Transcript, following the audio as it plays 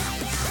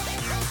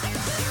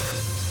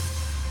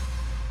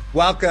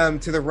Welcome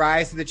to the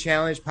Rise to the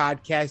Challenge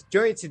podcast.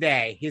 Joined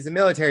today, he's a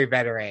military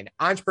veteran,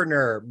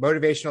 entrepreneur,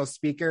 motivational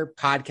speaker,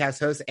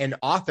 podcast host, and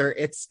author.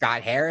 It's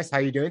Scott Harris. How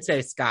are you doing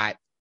today, Scott?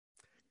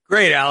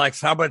 Great,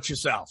 Alex. How about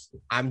yourself?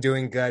 I'm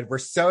doing good. We're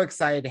so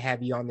excited to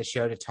have you on the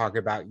show to talk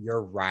about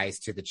your rise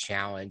to the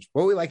challenge.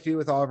 What we like to do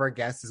with all of our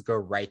guests is go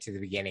right to the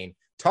beginning.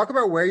 Talk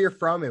about where you're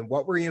from and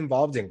what were you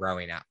involved in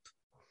growing up?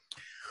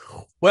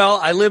 Well,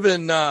 I live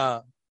in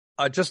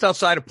just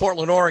outside of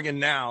Portland, Oregon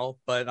now,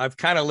 but I've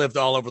kind of lived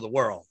all over the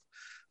world.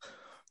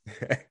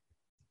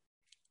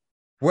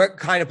 What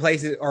kind of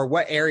places or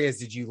what areas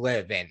did you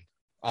live in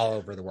all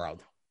over the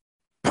world?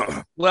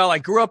 Well, I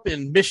grew up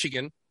in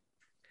Michigan,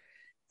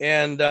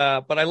 and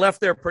but I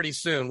left there pretty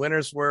soon.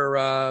 Winters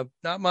were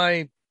not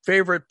my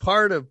favorite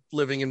part of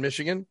living in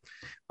Michigan.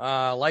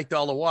 Liked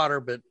all the water,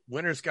 but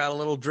winters got a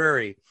little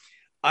dreary.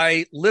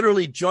 I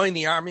literally joined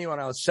the Army when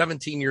I was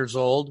 17 years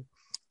old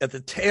at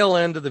the tail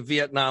end of the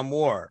Vietnam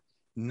War.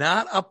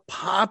 Not a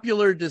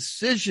popular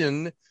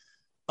decision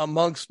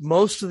amongst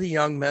most of the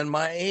young men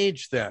my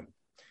age then.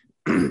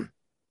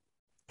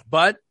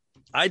 But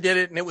I did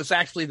it, and it was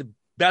actually the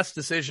best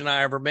decision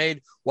I ever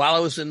made. While I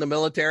was in the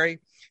military,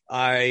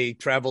 I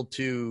traveled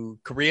to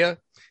Korea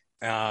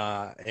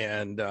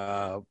and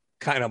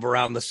kind of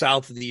around the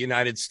south of the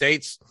United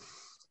States,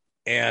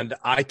 and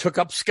I took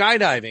up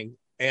skydiving,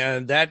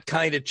 and that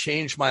kind of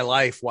changed my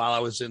life while I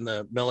was in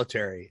the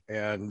military.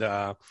 And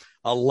a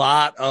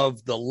lot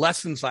of the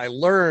lessons I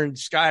learned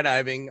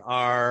skydiving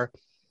are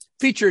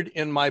featured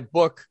in my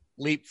book,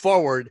 Leap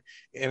Forward,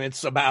 and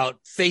it's about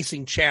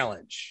facing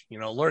challenge. You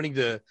know, learning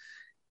to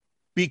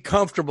be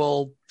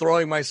comfortable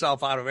throwing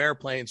myself out of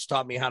airplanes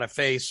taught me how to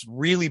face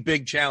really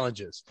big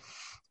challenges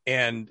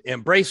and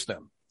embrace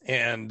them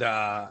and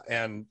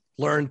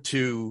learn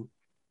to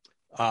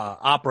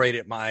operate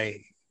at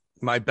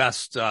my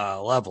best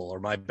level or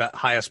my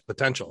highest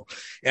potential.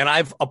 And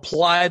I've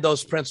applied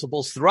those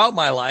principles throughout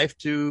my life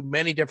to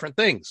many different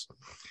things.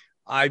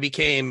 I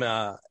became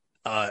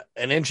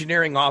an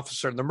engineering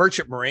officer in the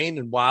Merchant Marine.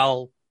 And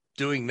while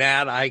doing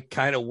that,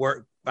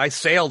 I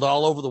sailed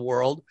all over the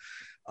world.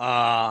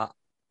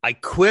 I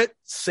quit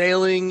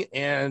sailing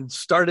and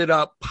started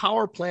up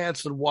power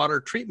plants and water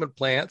treatment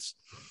plants.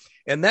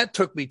 And that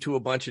took me to a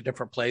bunch of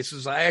different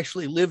places. I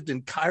actually lived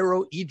in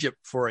Cairo, Egypt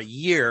for a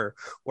year,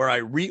 where I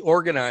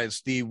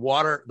reorganized the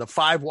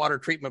 5 water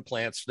treatment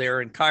plants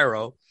there in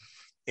Cairo.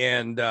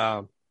 And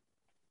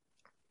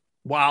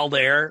while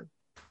there,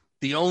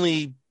 the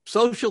only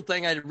social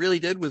thing I really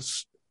did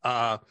was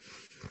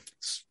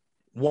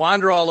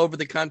wander all over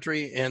the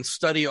country and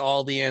study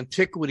all the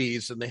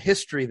antiquities and the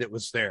history that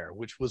was there,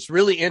 which was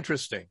really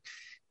interesting.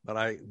 But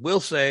I will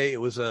say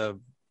it was a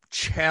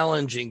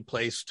challenging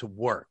place to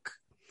work,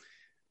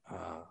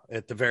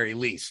 at the very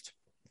least.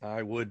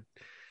 I would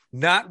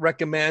not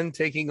recommend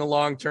taking a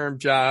long-term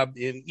job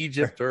in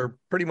Egypt or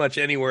pretty much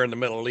anywhere in the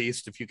Middle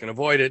East if you can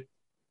avoid it.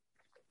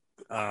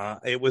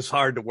 It was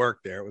hard to work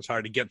there. It was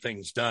hard to get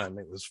things done.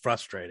 It was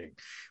frustrating,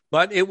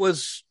 but it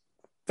was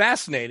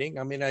fascinating.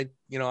 I mean,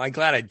 I'm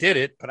glad I did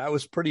it, but I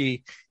was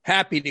pretty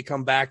happy to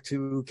come back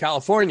to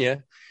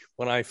California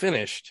when I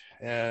finished.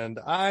 And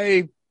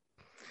I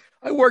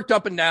worked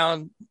up and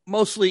down,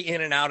 mostly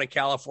in and out of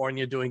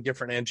California, doing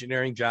different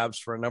engineering jobs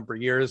for a number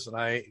of years. And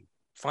I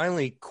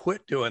finally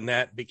quit doing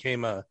that,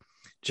 became a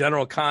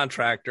general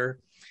contractor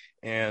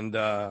and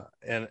a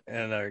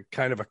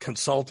kind of a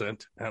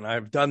consultant. And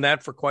I've done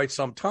that for quite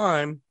some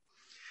time.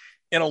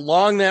 And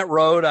along that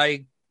road,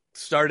 I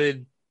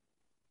started,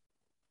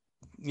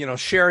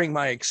 sharing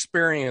my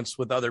experience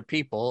with other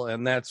people.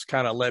 And that's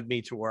kind of led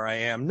me to where I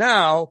am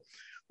now,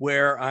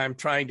 where I'm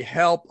trying to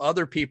help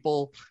other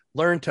people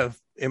learn to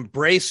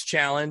embrace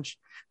challenge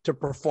to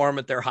perform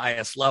at their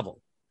highest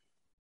level.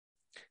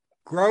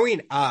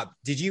 Growing up,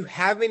 did you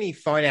have any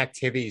fun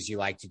activities you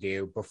like to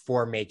do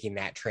before making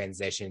that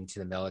transition to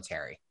the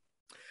military?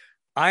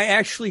 I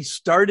actually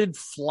started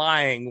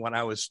flying when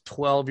I was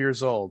 12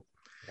 years old.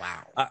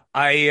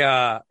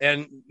 Wow.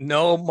 And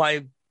no,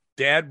 my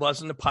dad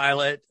wasn't a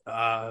pilot.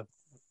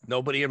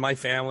 Nobody in my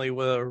family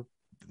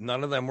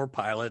none of them were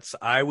pilots.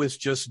 I was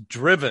just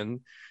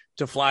driven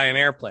to fly an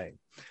airplane.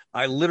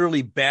 I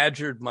literally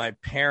badgered my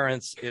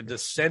parents into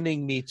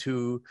sending me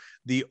to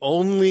the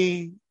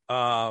only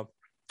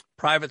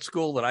private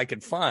school that I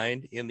could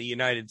find in the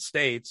United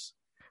States.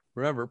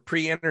 Remember,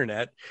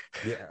 pre-internet,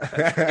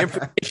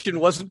 information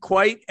wasn't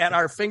quite at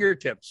our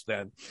fingertips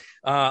then.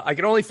 I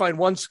could only find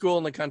one school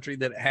in the country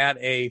that had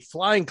a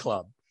flying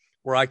club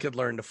where I could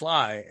learn to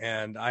fly,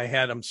 and I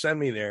had them send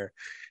me there.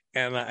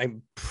 And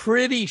I'm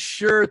pretty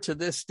sure to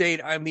this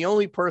date, I'm the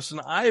only person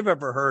I've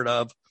ever heard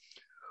of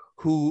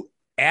who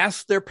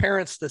asked their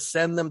parents to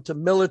send them to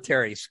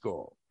military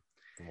school.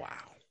 Wow.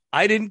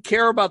 I didn't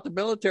care about the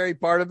military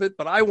part of it,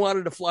 but I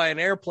wanted to fly an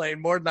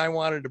airplane more than I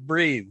wanted to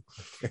breathe.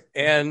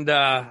 And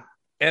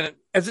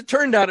as it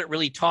turned out, it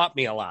really taught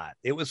me a lot.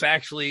 It was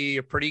actually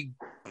a pretty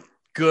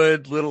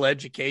good little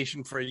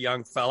education for a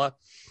young fella.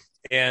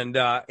 And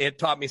it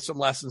taught me some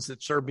lessons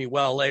that served me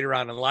well later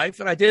on in life.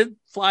 And I did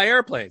fly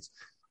airplanes.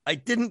 I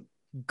didn't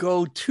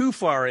go too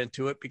far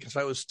into it because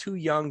I was too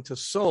young to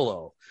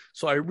solo.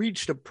 So I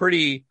reached a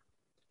pretty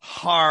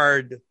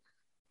hard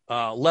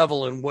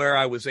level in where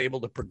I was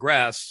able to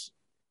progress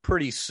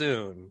pretty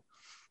soon.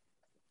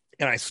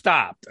 And I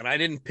stopped, and I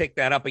didn't pick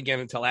that up again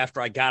until after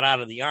I got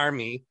out of the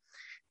Army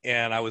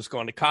and I was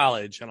going to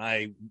college. And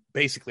I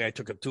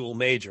took a dual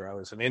major. I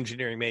was an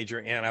engineering major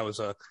and I was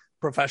a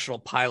professional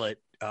pilot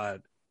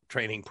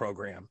training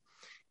program.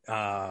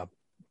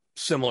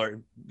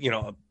 Similar,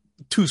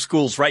 two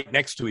schools right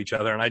next to each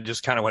other. And I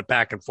just kind of went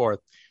back and forth.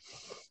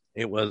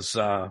 It was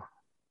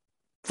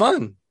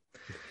fun.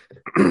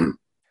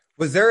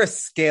 Was there a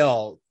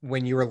skill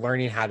when you were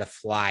learning how to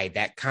fly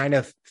that kind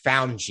of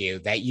found you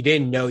that you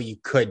didn't know you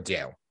could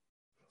do?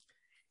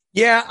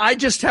 Yeah, I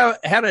just had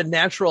a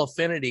natural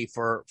affinity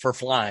for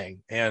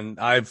flying, and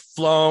I've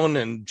flown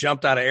and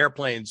jumped out of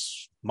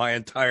airplanes my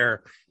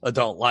entire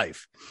adult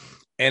life.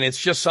 And it's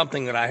just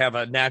something that I have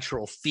a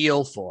natural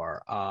feel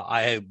for.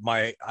 I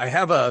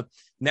have a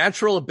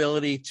natural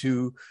ability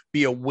to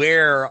be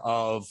aware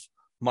of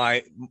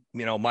my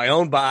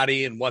own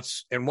body and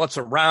what's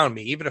around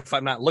me. Even if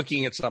I'm not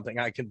looking at something,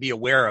 I can be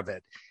aware of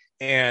it.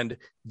 And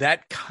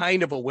that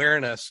kind of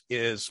awareness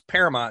is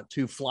paramount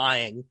to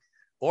flying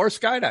or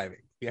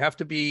skydiving. You have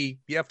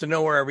to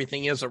know where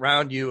everything is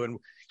around you, and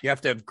you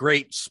have to have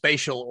great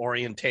spatial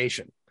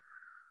orientation.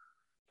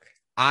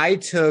 I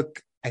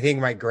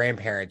think my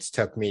grandparents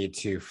took me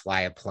to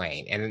fly a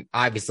plane, and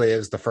obviously it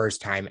was the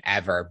first time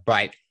ever,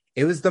 but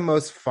it was the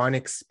most fun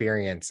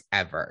experience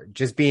ever.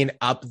 Just being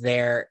up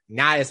there,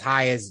 not as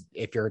high as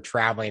if you're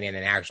traveling in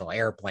an actual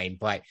airplane,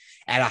 but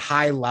at a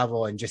high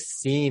level and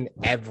just seeing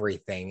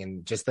everything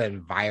and just the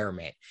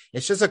environment.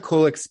 It's just a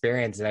cool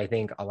experience that I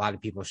think a lot of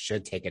people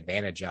should take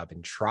advantage of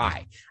and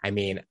try. I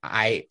mean,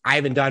 I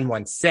haven't done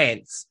one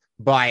since,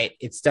 but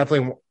it's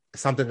definitely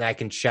something that I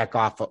can check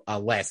off a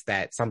list.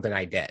 That's something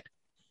I did.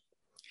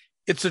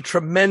 It's a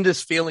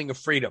tremendous feeling of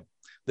freedom.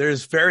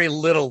 There's very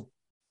little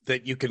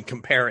that you can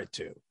compare it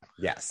to.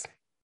 Yes.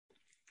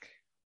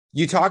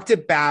 You talked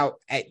about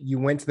you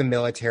went to the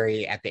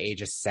military at the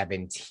age of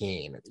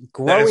 17.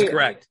 That is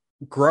correct.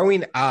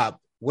 Growing up,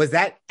 was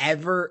that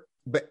ever,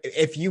 but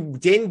if you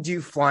didn't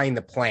do flying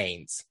the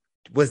planes,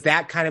 was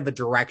that kind of a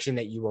direction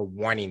that you were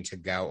wanting to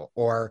go?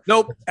 Or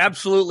nope,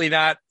 absolutely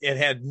not. It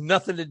had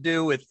nothing to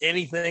do with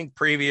anything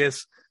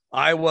previous.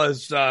 I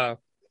was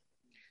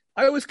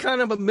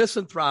kind of a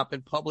misanthrope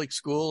in public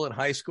school and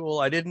high school.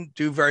 I didn't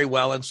do very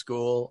well in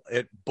school.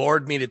 It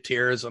bored me to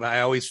tears, and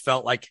I always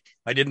felt like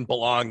I didn't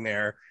belong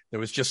there. There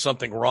was just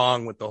something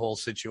wrong with the whole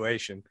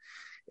situation.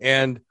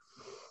 And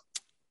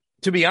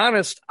to be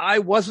honest, I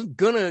wasn't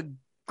going to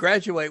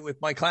graduate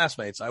with my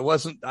classmates. I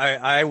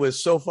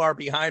was so far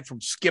behind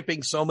from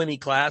skipping so many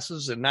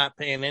classes and not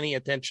paying any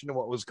attention to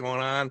what was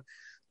going on.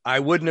 I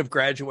wouldn't have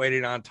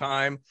graduated on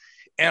time.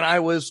 And I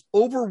was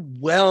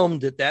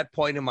overwhelmed at that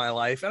point in my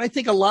life. And I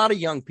think a lot of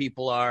young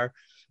people are,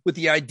 with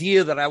the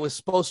idea that I was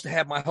supposed to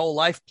have my whole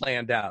life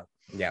planned out.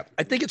 Yeah.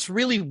 I think it's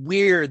really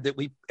weird that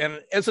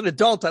and as an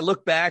adult, I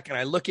look back and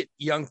I look at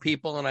young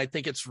people and I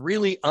think it's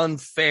really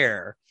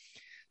unfair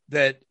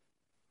that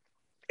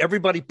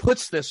everybody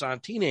puts this on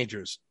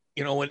teenagers,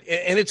 and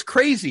it's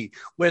crazy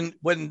when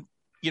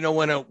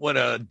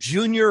a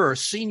junior or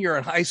senior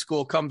in high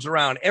school comes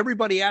around,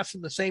 everybody asks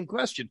them the same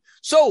question.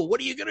 So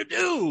what are you going to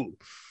do?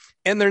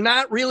 And they're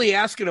not really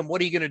asking them,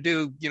 what are you going to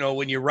do?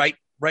 When you right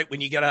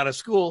when you get out of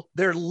school,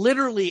 they're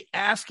literally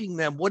asking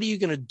them, what are you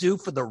going to do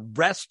for the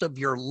rest of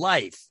your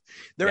life?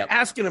 They're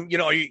asking them, you're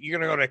going to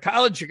go to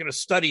college, you're going to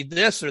study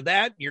this or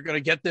that, you're going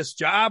to get this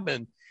job.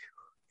 And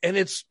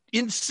it's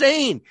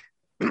insane.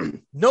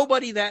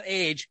 Nobody that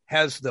age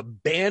has the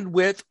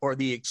bandwidth or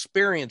the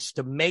experience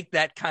to make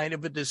that kind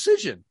of a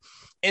decision.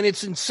 And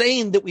it's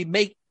insane that we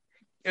make,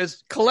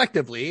 as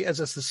collectively, as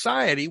a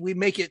society, we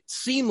make it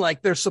seem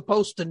like they're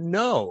supposed to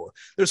know.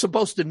 They're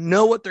supposed to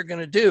know what they're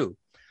going to do.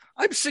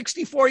 I'm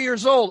 64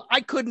 years old. I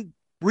couldn't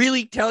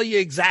really tell you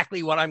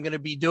exactly what I'm going to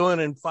be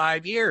doing in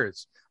 5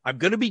 years. I'm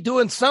going to be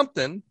doing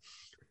something,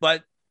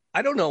 but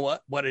I don't know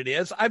what it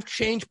is. I've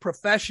changed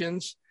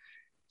professions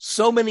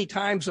so many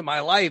times in my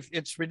life.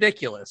 It's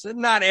ridiculous. And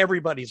not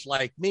everybody's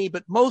like me,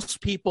 but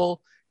most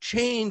people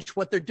change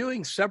what they're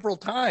doing several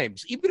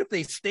times, even if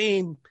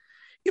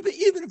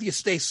you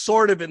stay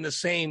sort of in the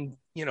same,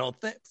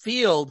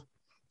 field,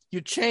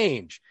 you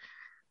change.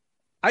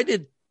 I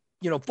did,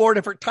 4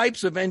 different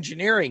types of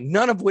engineering,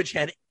 none of which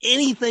had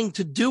anything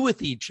to do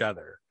with each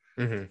other.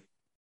 Mm-hmm.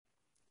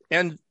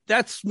 And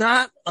that's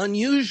not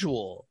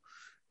unusual.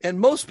 And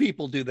most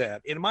people do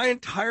that. In my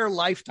entire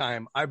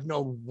lifetime, I've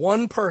known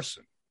one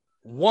person,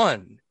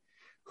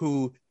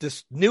 who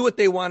just knew what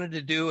they wanted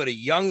to do at a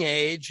young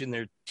age in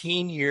their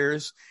teen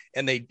years,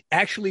 and they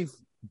actually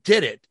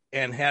did it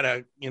and had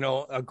a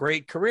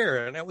great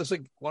career. And that was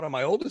one of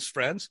my oldest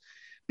friends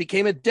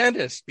became a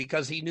dentist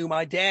because he knew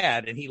my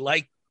dad and he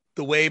liked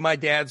the way my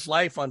dad's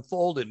life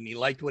unfolded and he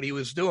liked what he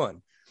was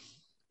doing.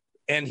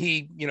 And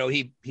he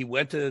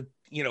went to,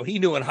 he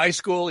knew in high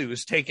school, he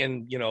was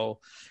taking,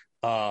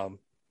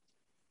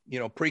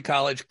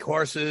 pre-college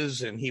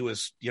courses, and he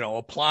was,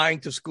 applying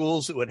to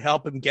schools that would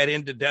help him get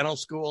into dental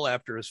school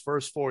after his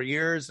first 4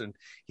 years. And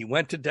he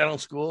went to dental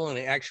school and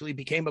he actually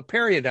became a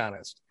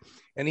periodontist,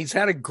 and he's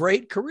had a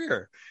great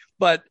career.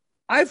 But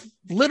I've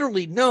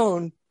literally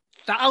known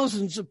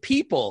thousands of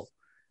people.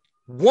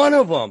 One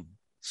of them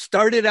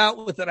started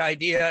out with an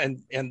idea,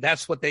 and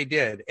that's what they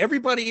did.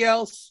 Everybody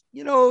else,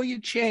 you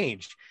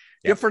change.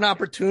 Yep. Different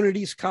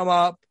opportunities come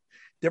up,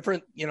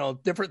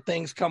 different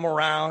things come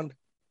around.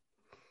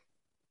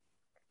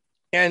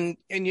 And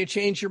you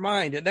change your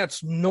mind, and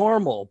that's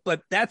normal,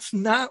 but that's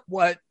not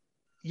what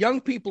young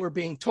people are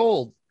being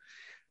told.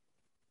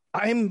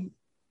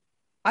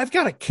 I've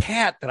got a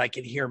cat that I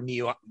can hear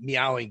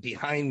meowing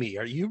behind me.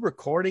 Are you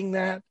recording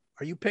that?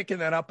 Are you picking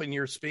that up in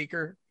your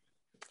speaker?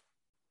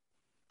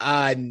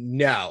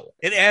 No.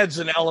 It adds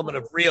an element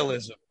of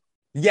realism.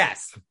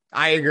 Yes,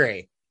 I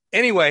agree.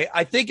 Anyway,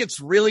 I think it's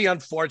really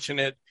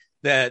unfortunate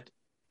that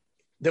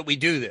we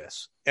do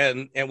this.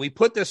 And we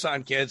put this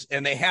on kids,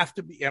 and they have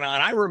to be. And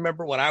I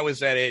remember when I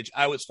was that age,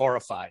 I was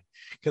horrified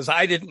because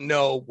I didn't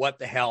know what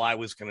the hell I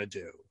was going to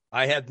do.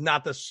 I had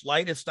not the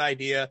slightest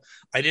idea.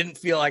 I didn't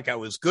feel like I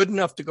was good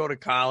enough to go to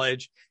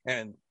college.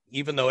 And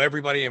even though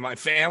everybody in my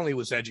family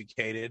was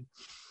educated,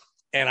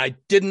 and I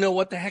didn't know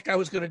what the heck I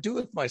was going to do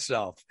with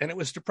myself. And it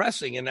was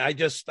depressing. And I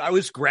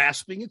was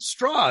grasping at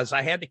straws.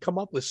 I had to come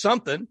up with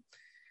something.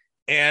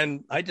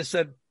 And I just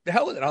said, the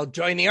hell with it. I'll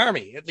join the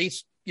Army. At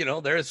least,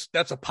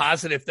 that's a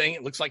positive thing.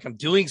 It looks like I'm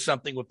doing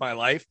something with my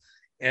life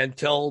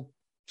until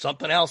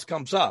something else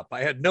comes up.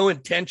 I had no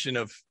intention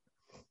of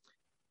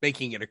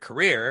making it a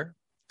career.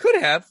 Could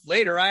have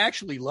later. I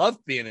actually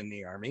loved being in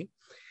the Army,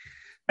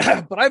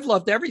 but I've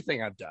loved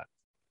everything I've done.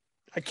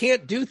 I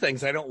can't do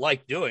things I don't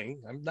like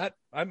doing.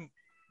 I'm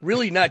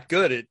really not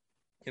good at,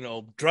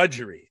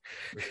 drudgery.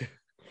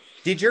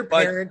 Did your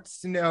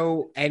parents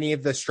know any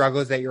of the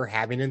struggles that you're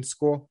having in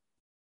school?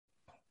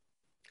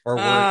 Or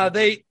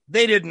they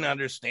didn't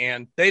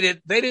understand. They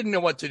didn't know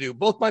what to do.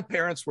 Both my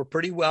parents were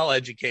pretty well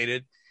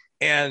educated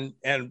and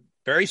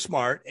very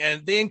smart,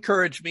 and they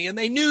encouraged me, and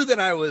they knew that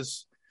I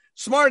was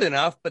smart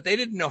enough, but they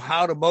didn't know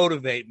how to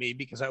motivate me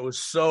because I was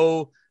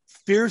so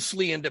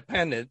fiercely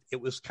independent.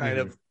 It was kind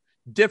of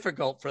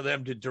difficult for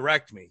them to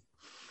direct me.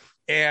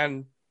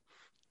 And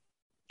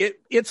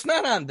it's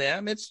not on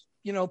them. It's,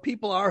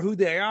 people are who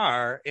they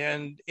are.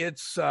 And it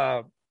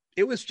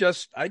was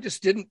just, I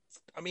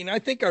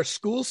think our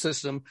school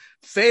system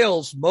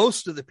fails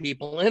most of the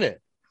people in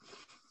it.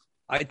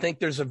 I think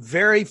there's a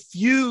very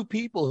few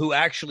people who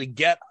actually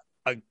get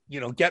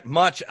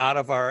much out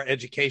of our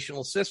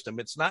educational system.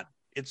 It's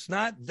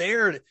not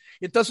there.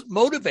 It doesn't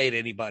motivate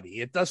anybody.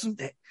 It doesn't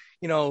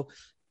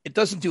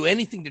do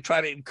anything to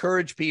try to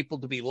encourage people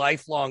to be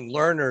lifelong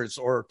learners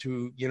or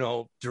to,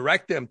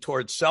 direct them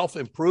towards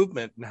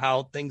self-improvement and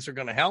how things are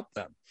going to help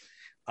them.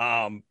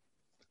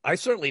 I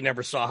certainly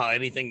never saw how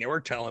anything they were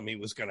telling me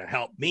was going to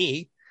help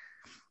me.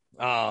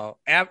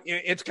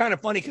 It's kind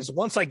of funny because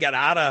once I got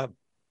out of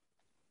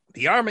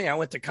the Army, I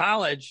went to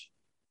college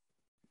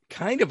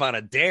kind of on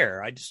a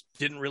dare. I just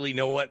didn't really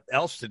know what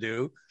else to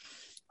do.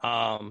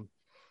 And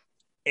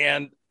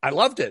I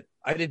loved it.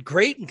 I did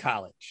great in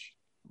college.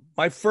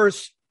 My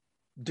first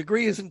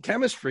degree is in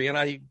chemistry, and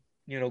I,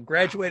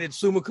 graduated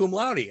summa cum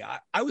laude.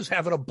 I was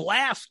having a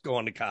blast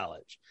going to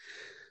college,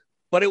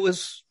 but it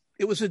was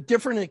a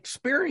different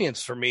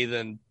experience for me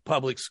than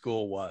public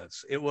school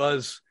was. It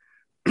was,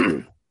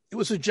 it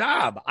was a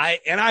job.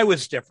 I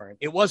was different.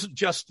 It wasn't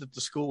just that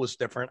the school was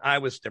different. I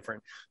was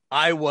different.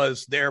 I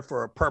was there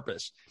for a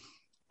purpose.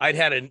 I'd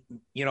had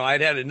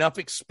enough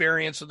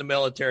experience in the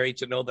military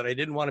to know that I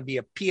didn't want to be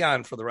a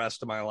peon for the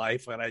rest of my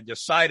life. And I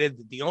decided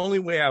that the only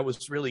way I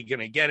was really going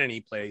to get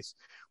any place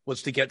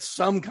was to get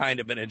some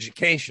kind of an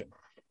education,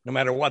 no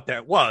matter what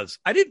that was.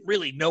 I didn't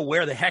really know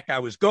where the heck I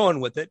was going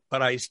with it,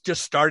 but I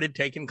just started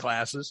taking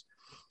classes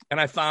and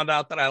I found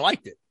out that I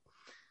liked it.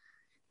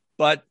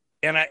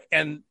 And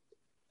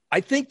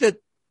I think that,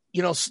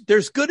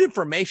 there's good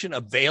information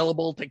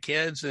available to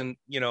kids and,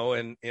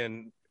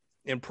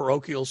 in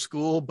parochial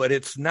school, but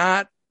it's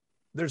not,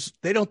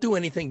 they don't do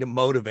anything to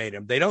motivate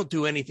them. They don't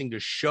do anything to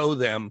show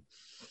them,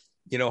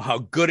 how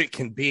good it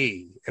can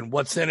be and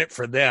what's in it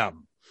for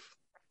them.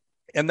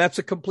 And that's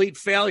a complete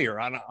failure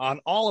on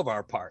all of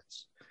our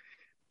parts,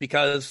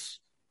 because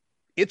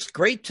it's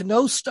great to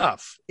know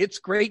stuff. It's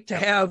great to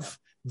have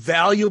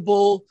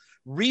valuable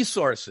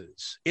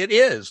resources. It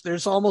is.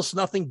 There's almost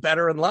nothing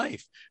better in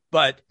life,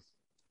 but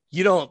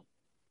you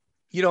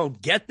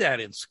don't get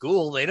that in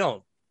school. They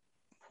don't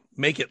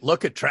make it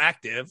look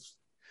attractive,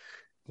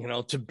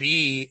 to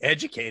be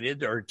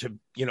educated or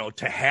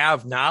to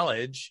have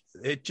knowledge.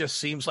 It just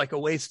seems like a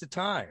waste of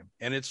time,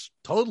 and it's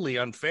totally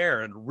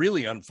unfair and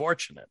really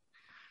unfortunate.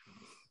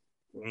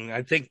 And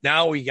I think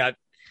now we got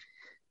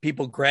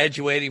people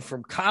graduating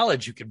from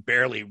college who can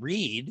barely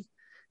read.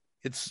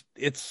 It's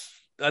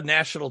a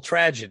national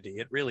tragedy.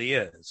 It really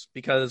is,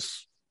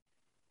 because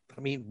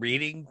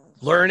reading,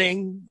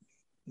 learning,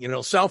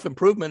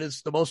 self-improvement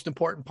is the most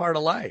important part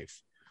of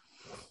life.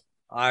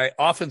 I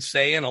often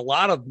say, and a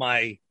lot of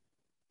my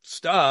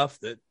stuff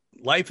that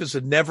life is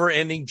a never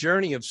ending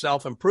journey of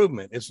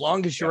self-improvement. As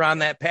long as you're on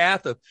that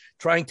path of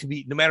trying to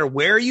be, no matter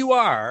where you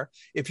are,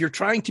 if you're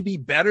trying to be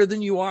better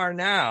than you are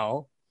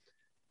now,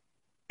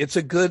 it's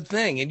a good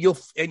thing. And you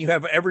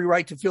have every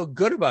right to feel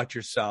good about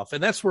yourself.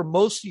 And that's where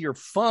most of your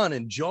fun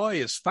and joy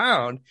is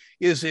found,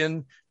 is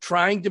in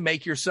trying to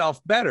make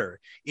yourself better.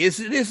 It's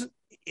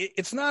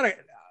not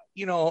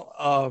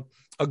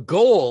a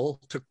goal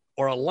to,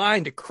 or a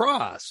line to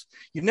cross.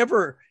 You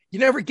never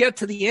get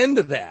to the end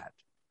of that.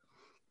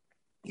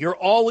 You're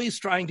always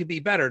trying to be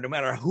better, no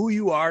matter who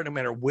you are, no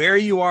matter where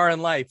you are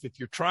in life. If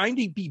you're trying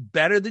to be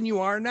better than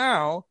you are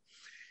now,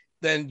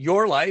 then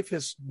your life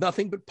is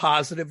nothing but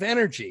positive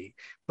energy.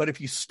 But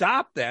if you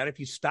stop that, if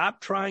you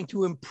stop trying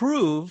to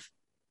improve,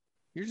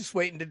 you're just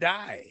waiting to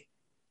die.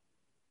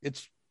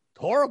 It's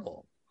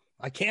horrible.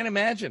 I can't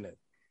imagine it.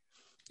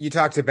 You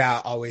talked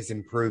about always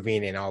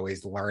improving and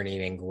always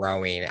learning and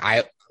growing.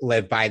 I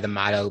live by the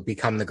motto,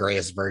 become the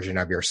greatest version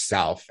of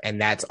yourself.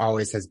 And that's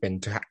always has been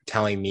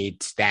telling me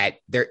that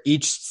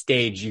each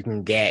stage you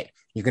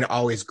can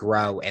always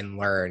grow and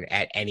learn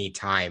at any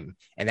time.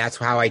 And that's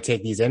how I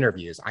take these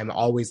interviews. I'm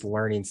always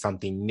learning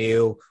something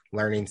new,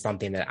 learning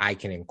something that I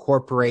can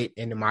incorporate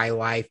into my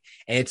life.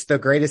 And it's the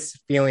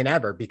greatest feeling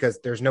ever, because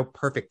there's no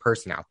perfect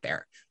person out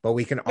there, but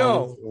we can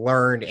always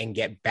learn and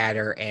get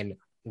better and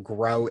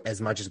grow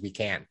as much as we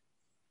can.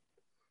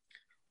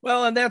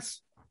 Well, and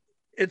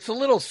it's a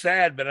little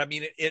sad, but I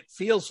mean, it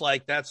feels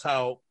like that's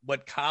how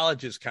what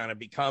college has kind of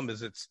become,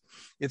 is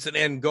it's an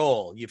end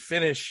goal. You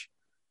finish,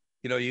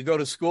 you go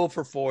to school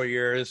for 4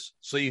 years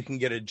so you can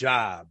get a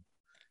job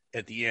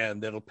at the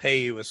end that'll pay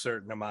you a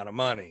certain amount of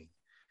money.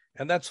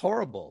 And that's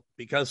horrible,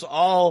 because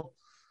all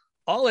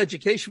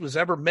education was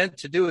ever meant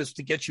to do is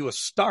to get you a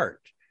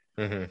start.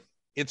 Mm-hmm.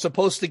 It's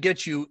supposed to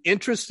get you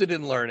interested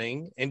in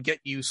learning and get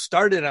you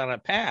started on a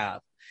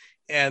path.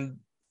 And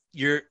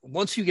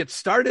once you get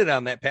started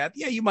on that path,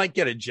 you might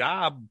get a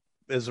job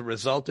as a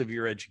result of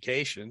your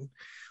education,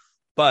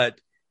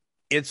 but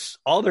it's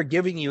all they're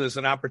giving you is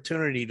an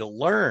opportunity to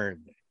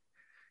learn.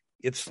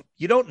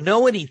 You don't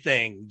know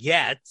anything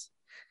yet.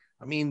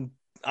 I mean,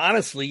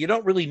 honestly, you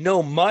don't really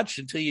know much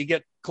until you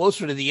get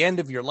closer to the end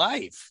of your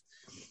life.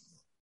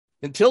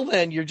 Until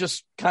then, you're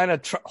just kind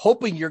of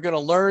hoping you're going to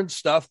learn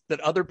stuff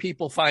that other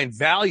people find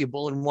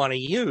valuable and want to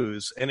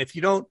use. And if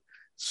you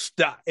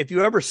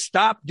ever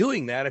stop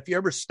doing that, if you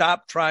ever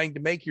stop trying to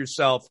make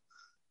yourself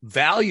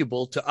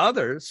valuable to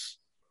others,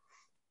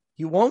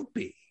 you won't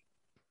be.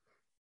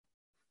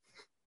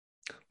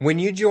 When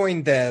you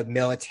joined the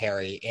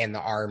military and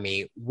the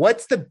Army,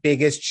 what's the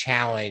biggest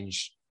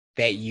challenge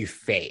that you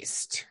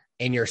faced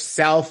in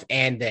yourself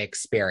and the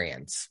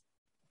experience?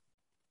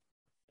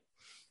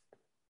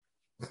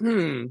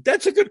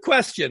 That's a good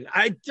question.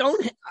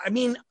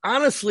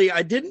 Honestly,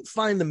 I didn't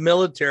find the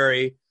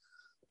military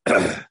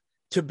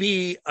to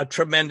be a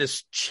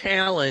tremendous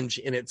challenge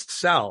in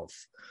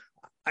itself.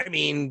 I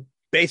mean,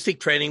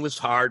 basic training was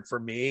hard for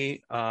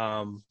me,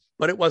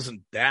 but it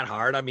wasn't that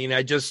hard. I mean,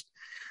 I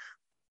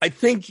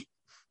think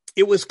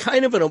it was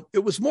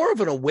it was more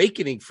of an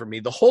awakening for me.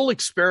 The whole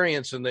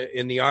experience in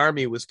the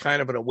Army was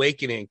kind of an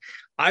awakening.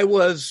 I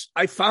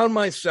found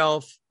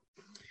myself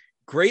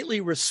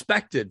greatly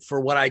respected for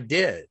what I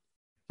did,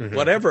 mm-hmm.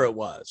 whatever it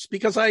was,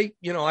 because I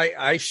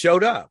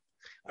showed up.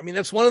 I mean,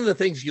 that's one of the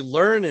things you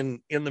learn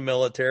in the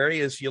military,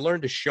 is you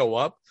learn to show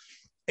up,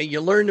 and you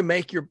learn to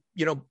make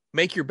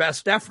your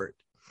best effort,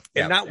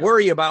 and not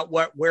worry about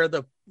where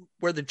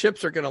the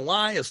chips are going to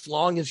lie, as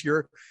long as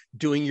you're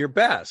doing your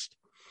best.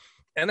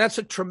 And that's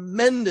a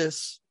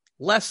tremendous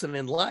lesson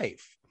in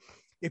life.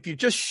 If you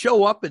just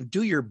show up and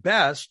do your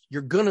best,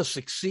 you're going to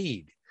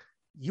succeed.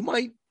 You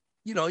might,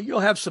 you'll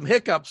have some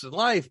hiccups in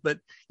life, but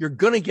you're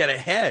going to get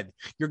ahead.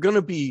 You're going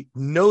to be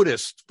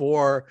noticed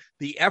for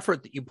the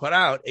effort that you put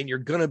out, and you're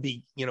going to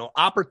be,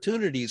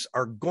 opportunities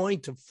are going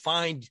to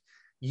find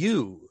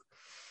you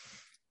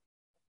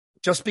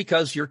just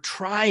because you're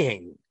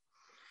trying.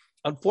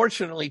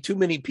 Unfortunately, too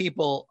many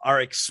people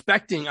are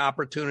expecting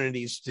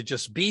opportunities to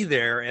just be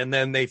there, and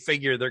then they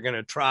figure they're going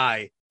to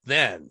try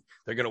then.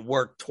 They're going to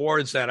work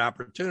towards that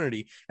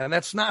opportunity, and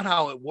that's not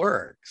how it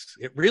works.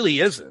 It really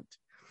isn't.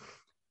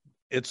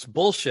 It's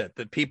bullshit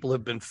that people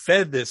have been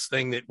fed this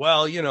thing that,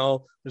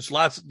 there's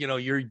lots,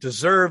 you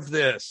deserve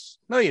this.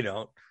 No, you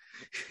don't.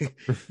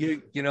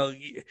 you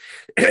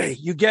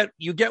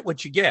get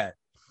what you get,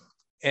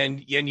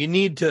 and you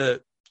need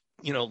to,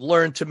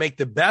 learn to make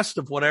the best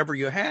of whatever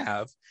you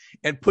have,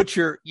 and put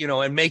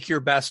and make your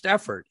best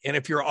effort. And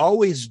if you're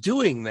always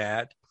doing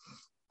that,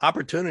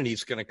 opportunity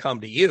is going to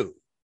come to you,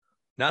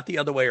 not the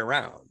other way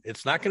around.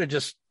 It's not going to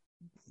just,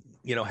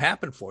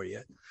 happen for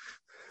you.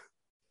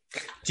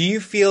 Do you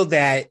feel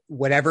that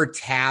whatever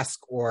task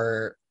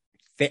or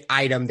the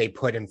item they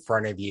put in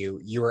front of you,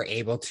 you were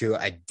able to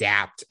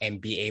adapt and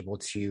be able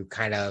to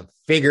kind of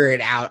figure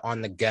it out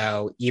on the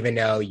go, even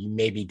though you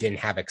maybe didn't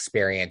have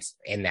experience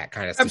in that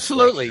kind of situation?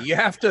 Absolutely. You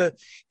have to,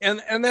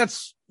 and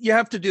you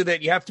have to do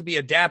that. You have to be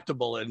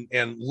adaptable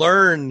and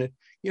learn,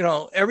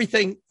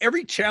 everything.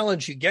 Every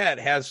challenge you get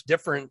has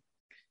different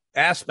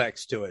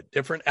aspects to it,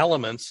 different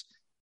elements,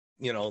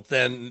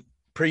 than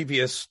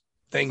previous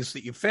things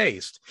that you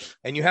faced.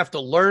 And you have to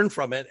learn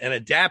from it and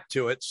adapt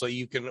to it so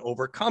you can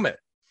overcome it.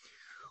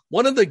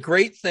 One of the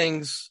great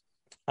things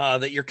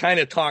that you're kind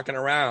of talking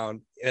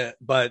around,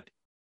 but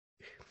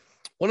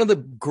one of the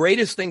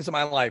greatest things in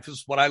my life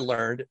is what I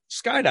learned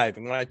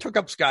skydiving when I took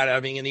up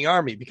skydiving in the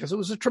Army, because it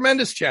was a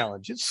tremendous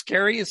challenge. It's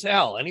scary as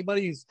hell.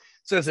 Anybody who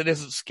says it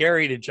isn't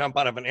scary to jump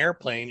out of an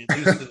airplane, at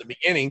least in the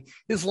beginning,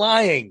 is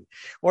lying,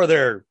 or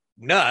they're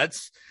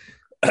nuts,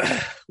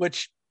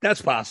 which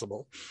that's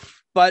possible.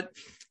 But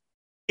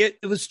it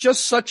was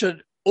just such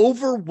an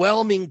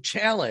overwhelming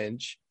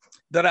challenge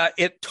that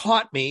it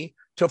taught me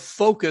to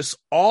focus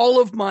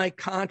all of my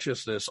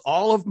consciousness,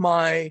 all of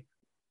my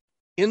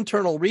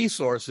internal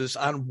resources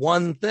on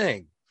one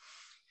thing.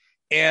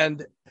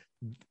 And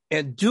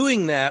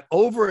doing that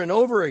over and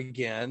over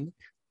again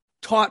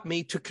taught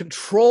me to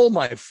control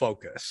my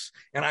focus.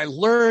 And I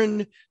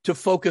learned to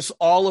focus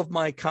all of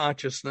my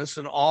consciousness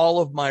and all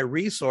of my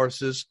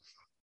resources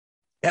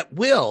at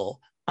will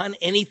on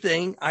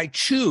anything I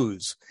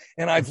choose.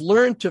 And I've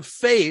learned to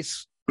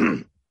face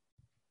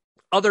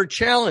other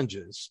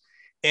challenges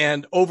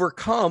and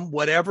overcome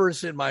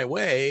whatever's in my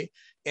way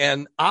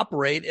and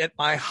operate at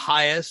my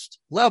highest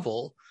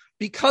level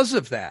because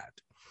of that.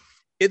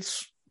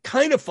 It's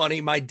kind of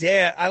funny. My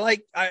dad,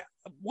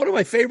 one of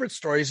my favorite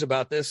stories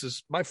about this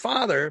is my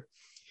father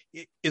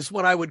is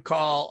what I would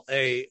call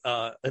an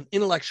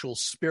intellectual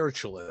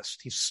spiritualist.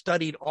 He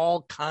studied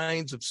all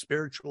kinds of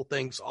spiritual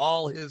things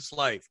all his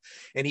life,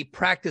 and he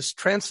practiced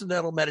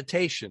transcendental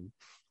meditation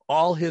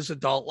all his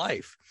adult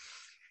life.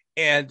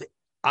 And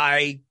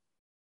I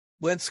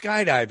went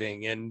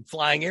skydiving and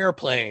flying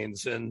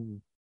airplanes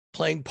and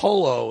playing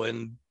polo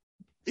and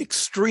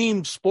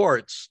extreme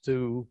sports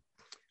to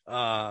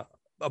a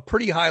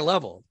pretty high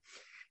level.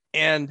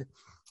 And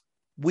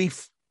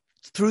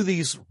through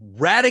these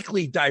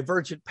radically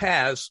divergent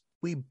paths,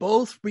 we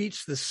both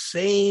reached the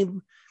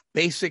same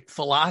basic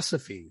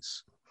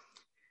philosophies.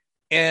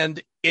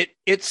 And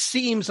it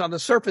seems on the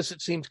surface,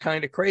 it seems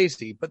kind of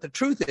crazy, but the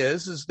truth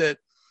is that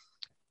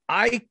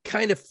I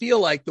kind of feel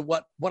like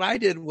what I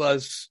did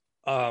was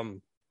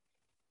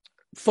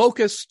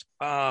focused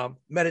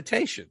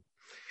meditation.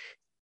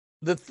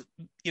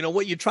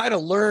 What you try to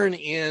learn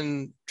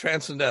in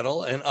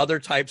transcendental and other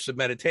types of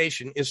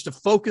meditation is to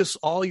focus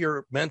all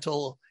your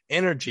mental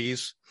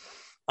energies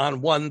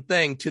on one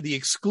thing to the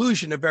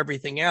exclusion of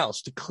everything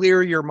else, to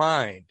clear your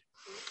mind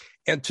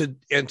and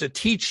to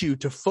teach you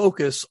to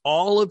focus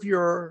all of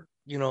your,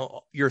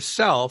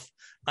 yourself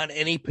on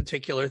any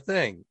particular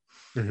thing.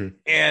 Mm-hmm.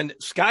 And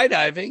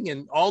skydiving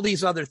and all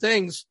these other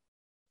things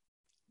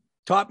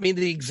taught me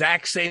the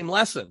exact same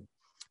lesson.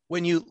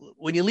 When you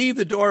leave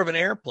the door of an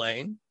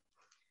airplane,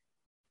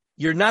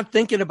 you're not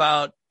thinking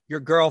about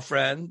your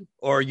girlfriend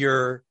or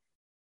your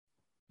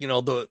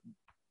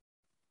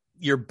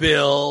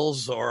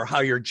bills or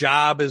how your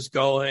job is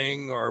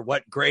going or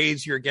what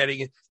grades you're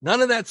getting.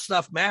 None of that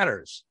stuff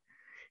matters.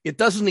 It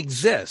doesn't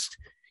exist.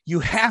 You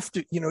have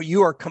to,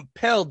 you are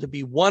compelled to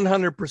be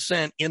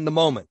 100% in the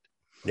moment.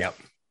 Yep.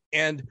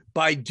 And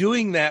by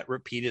doing that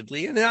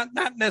repeatedly, and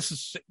not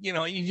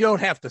necessarily, you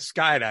don't have to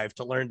skydive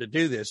to learn to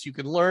do this. You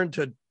can learn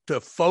to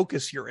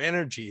focus your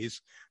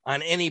energies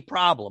on any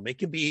problem. It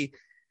could be,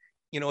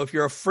 if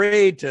you're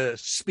afraid to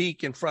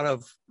speak in front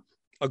of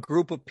a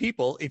group of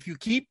people, if you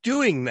keep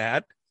doing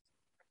that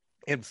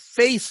and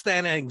face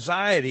that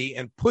anxiety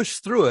and push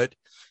through it,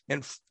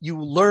 and you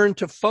learn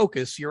to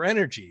focus your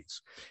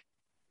energies.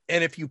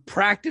 And if you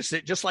practice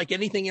it, just like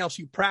anything else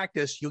you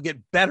practice, you'll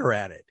get better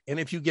at it. And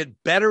if you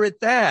get better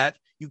at that,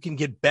 you can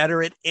get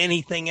better at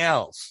anything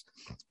else,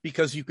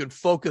 because you can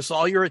focus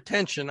all your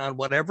attention on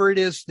whatever it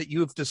is that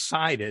you've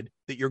decided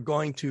that you're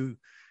going to,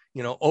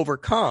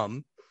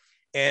 overcome.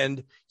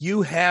 And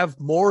you have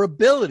more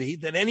ability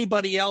than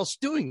anybody else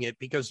doing it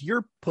because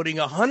you're putting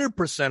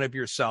 100% of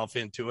yourself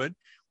into it,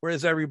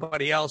 whereas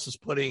everybody else is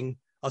putting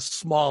a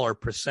smaller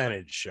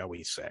percentage, shall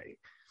we say,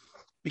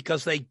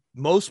 because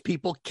most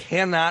people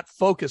cannot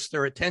focus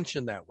their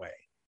attention that way.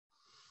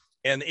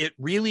 And it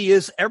really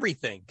is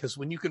everything, because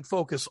when you can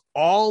focus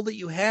all that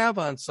you have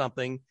on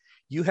something,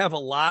 you have a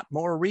lot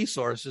more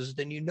resources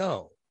than you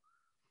know.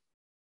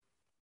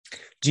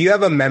 Do you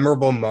have a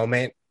memorable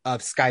moment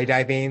of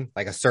skydiving,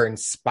 like a certain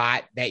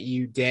spot that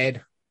you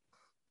did?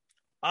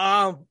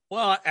 Well,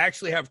 I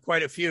actually have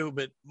quite a few,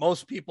 but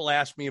most people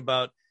ask me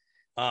about,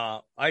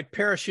 I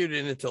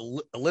parachuted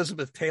into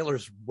Elizabeth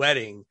Taylor's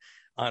wedding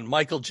on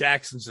Michael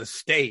Jackson's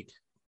estate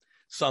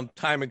some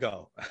time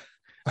ago.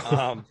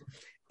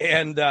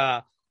 And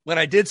when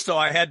I did so,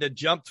 I had to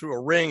jump through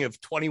a ring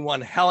of 21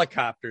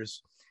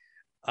 helicopters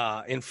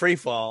in free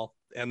fall,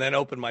 and then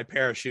open my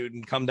parachute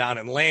and come down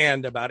and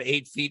land about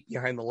 8 feet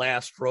behind the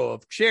last row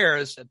of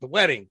chairs at the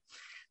wedding.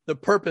 The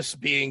purpose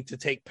being to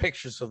take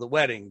pictures of the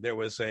wedding. There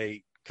was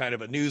a kind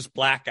of a news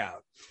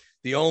blackout.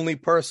 The only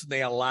person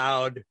they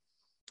allowed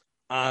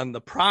on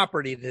the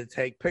property to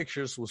take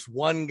pictures was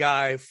one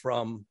guy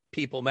from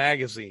People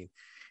magazine,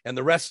 and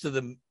the rest of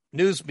the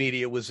news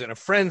media was in a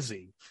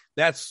frenzy.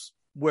 That's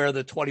where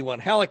the 21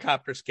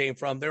 helicopters came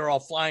from. They were all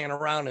flying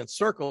around in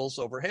circles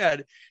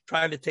overhead,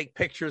 trying to take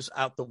pictures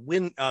out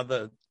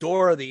the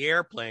door of the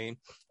airplane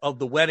of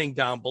the wedding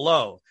down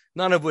below.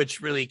 None of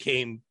which really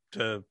came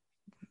to.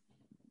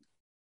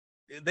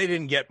 They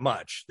didn't get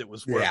much that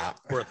was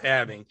worth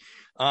having.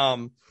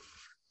 The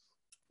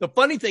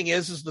funny thing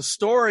is the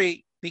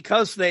story,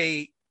 because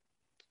they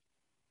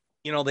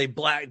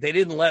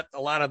didn't let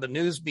a lot of the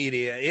news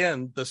media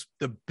in.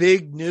 The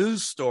big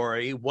news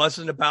story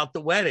wasn't about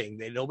the wedding.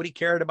 Nobody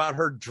cared about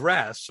her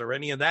dress or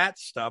any of that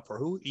stuff, or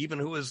who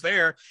was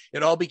there.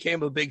 It all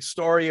became a big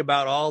story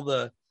about all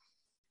the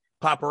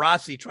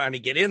paparazzi trying to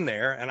get in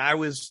there. And I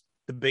was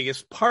the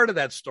biggest part of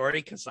that story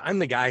because I'm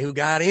the guy who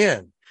got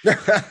in.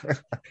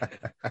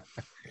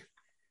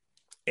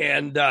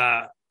 And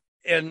that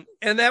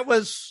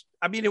was,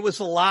 I mean, it was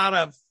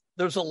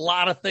there's a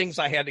lot of things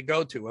I had to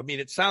go to. I mean,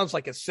 it sounds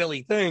like a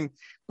silly thing,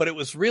 but it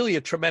was really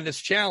a tremendous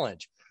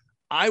challenge.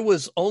 I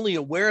was only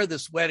aware of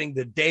this wedding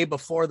the day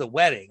before the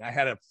wedding. I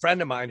had a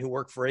friend of mine who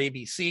worked for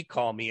ABC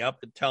call me up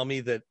and tell me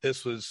that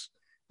this was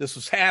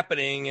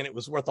happening and it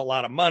was worth a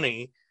lot of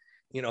money,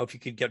 if you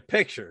could get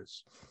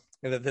pictures.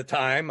 And at the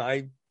time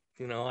I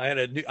had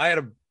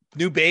a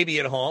new baby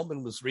at home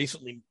and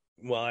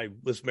I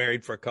was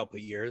married for a couple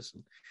of years.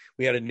 And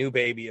we had a new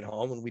baby at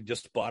home and we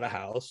just bought a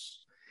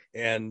house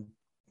and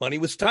money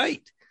was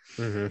tight.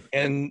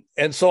 Mm-hmm.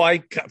 And so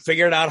I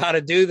figured out how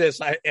to do this.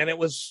 And it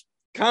was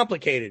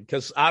complicated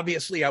because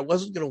obviously I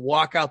wasn't going to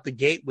walk out the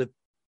gate with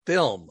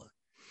film.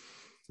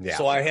 Yeah.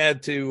 So I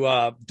had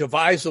to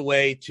devise a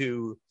way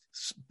to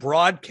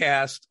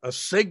broadcast a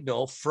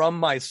signal from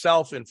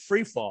myself in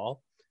free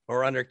fall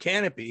or under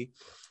canopy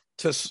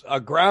to a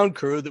ground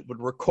crew that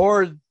would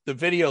record the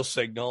video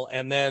signal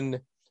and then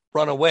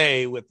run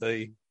away with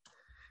the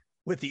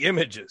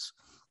images.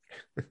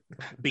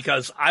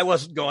 Because I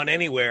wasn't going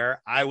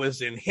anywhere. I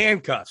was in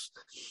handcuffs.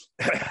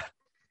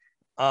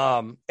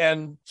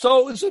 And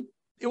so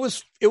it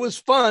was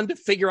fun to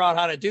figure out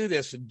how to do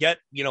this and get,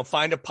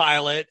 find a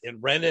pilot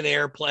and rent an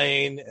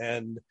airplane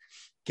and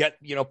get,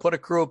 put a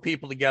crew of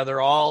people together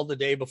all the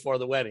day before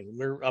the wedding.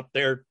 We're up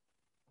there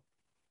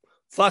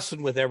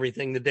fussing with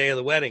everything the day of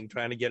the wedding,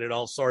 trying to get it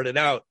all sorted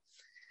out.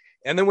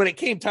 And then when it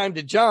came time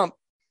to jump,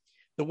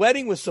 the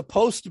wedding was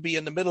supposed to be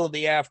in the middle of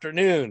the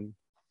afternoon,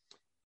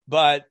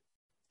 but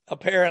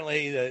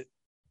apparently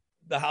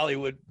the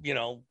Hollywood,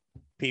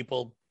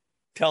 people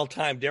tell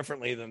time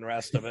differently than the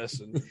rest of us.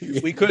 And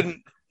we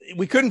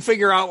couldn't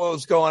figure out what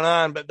was going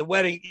on, but the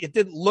wedding, it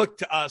didn't look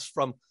to us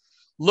from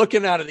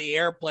looking out of the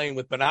airplane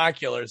with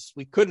binoculars.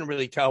 We couldn't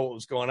really tell what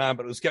was going on,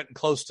 but it was getting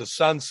close to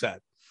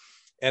sunset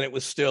and it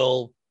was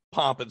still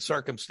pomp and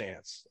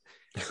circumstance.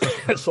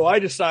 So I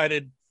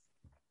decided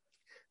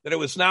that it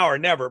was now or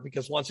never,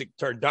 because once it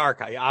turned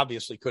dark, I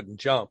obviously couldn't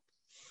jump.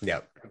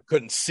 Yep.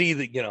 Couldn't see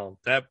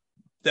that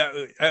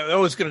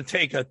was going to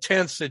take a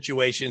tense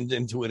situation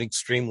into an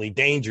extremely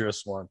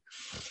dangerous one.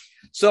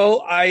 So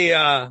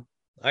I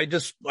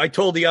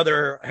told the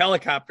other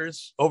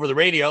helicopters over the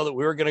radio that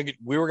we were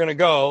going to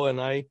go. And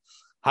I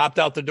hopped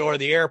out the door of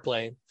the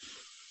airplane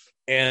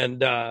and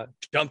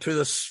jumped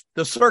through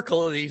the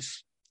circle of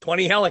these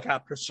 20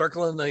 helicopters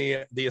circling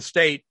the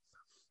estate.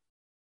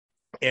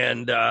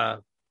 And I,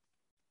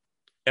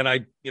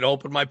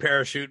 opened my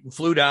parachute and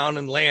flew down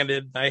and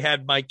landed. I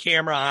had my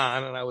camera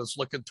on and I was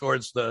looking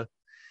towards the,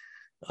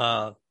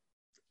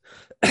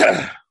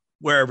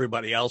 where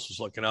everybody else was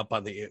looking up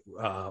on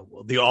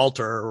the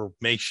altar or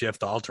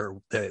makeshift altar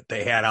that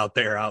they had out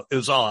there. It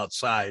was all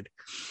outside.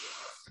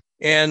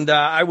 And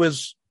I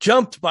was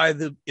jumped by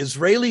the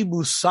Israeli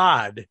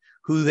Mossad,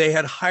 who they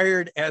had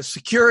hired as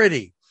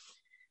security.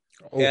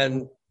 Oh.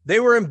 And they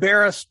were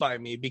embarrassed by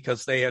me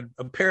because they had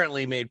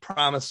apparently made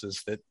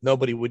promises that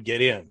nobody would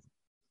get in.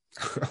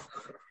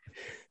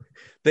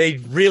 They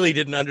really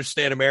didn't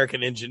understand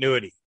American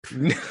ingenuity.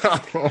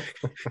 No.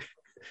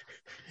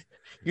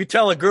 You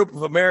tell a group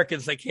of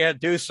Americans they can't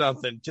do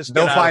something, just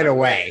they'll find a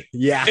way.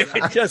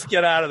 Yeah. Just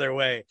get out of their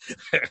way.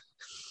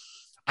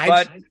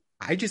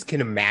 I just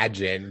can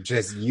imagine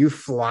just you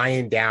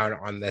flying down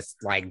on this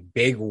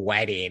big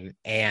wedding,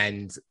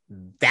 and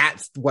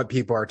that's what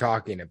people are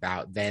talking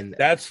about. Then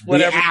that's what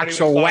the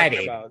actual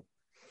wedding. About.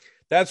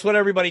 That's what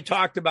everybody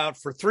talked about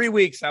for 3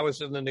 weeks. I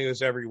was in the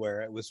news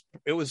everywhere.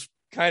 It was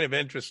kind of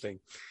interesting,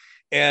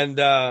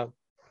 and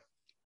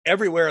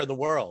everywhere in the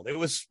world. It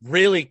was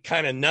really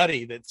kind of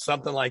nutty that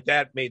something like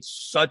that made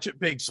such a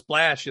big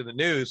splash in the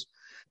news.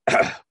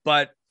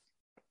 But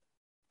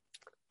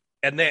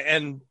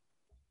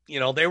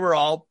they were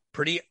all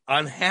pretty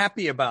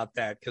unhappy about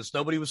that because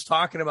nobody was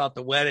talking about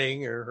the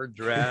wedding or her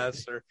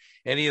dress or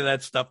any of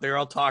that stuff. They were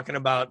all talking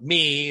about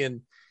me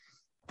and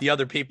the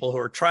other people who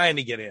are trying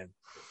to get in.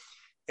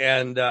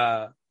 And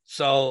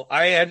so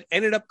I had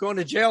ended up going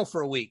to jail for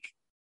a week.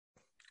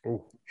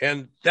 Ooh.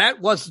 And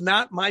that was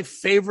not my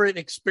favorite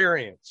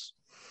experience.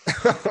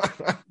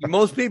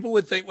 Most people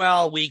would think,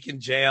 well, a week in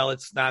jail,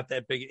 it's not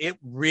that big. It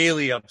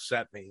really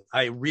upset me.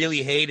 I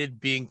really hated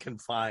being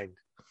confined.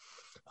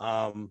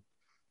 I've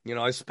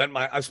spent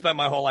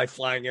my whole life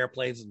flying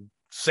airplanes and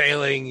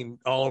sailing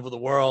all over the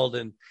world,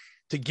 and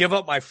to give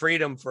up my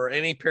freedom for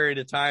any period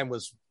of time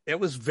was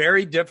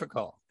very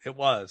difficult. It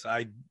was.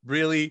 I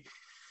really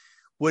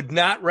would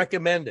not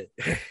recommend it.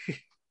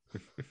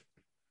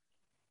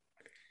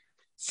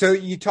 So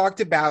you talked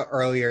about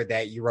earlier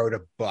that you wrote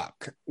a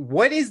book.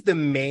 What is the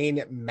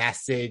main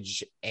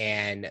message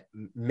and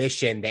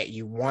mission that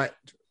you want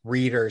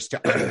readers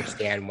to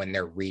understand when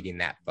they're reading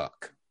that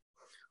book?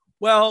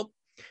 Well,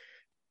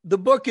 the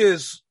book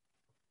is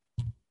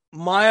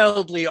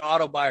mildly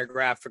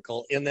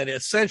autobiographical in that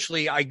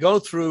essentially I go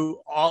through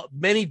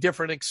many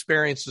different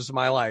experiences in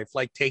my life,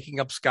 like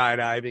taking up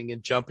skydiving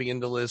and jumping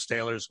into Liz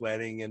Taylor's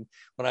wedding. And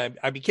when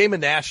I became a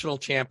national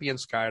champion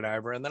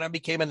skydiver, and then I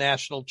became a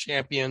national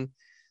champion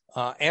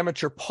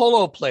amateur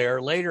polo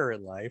player later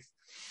in life.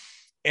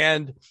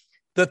 And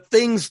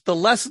the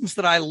lessons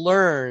that I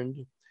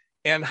learned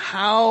and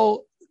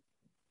how,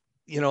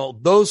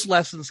 those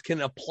lessons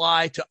can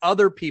apply to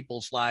other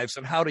people's lives,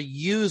 and how to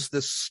use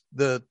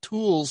the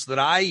tools that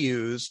I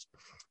used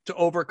to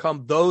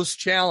overcome those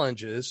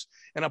challenges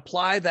and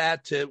apply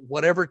that to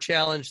whatever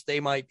challenge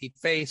they might be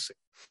facing.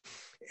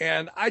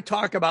 And I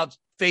talk about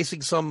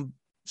facing some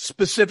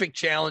specific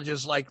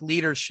challenges like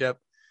leadership.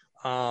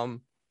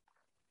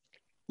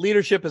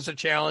 Leadership is a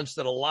challenge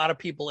that a lot of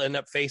people end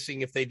up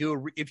facing. If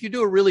you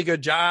do a really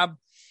good job,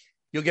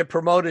 you'll get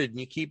promoted, and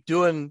you keep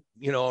doing,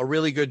 a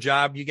really good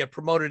job, you get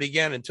promoted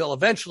again until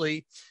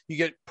eventually you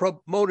get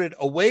promoted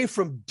away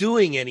from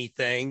doing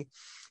anything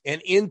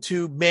and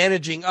into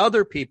managing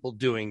other people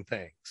doing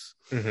things.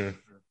 Mm-hmm.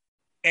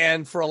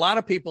 And for a lot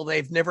of people,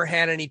 they've never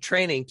had any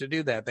training to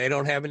do that. They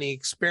don't have any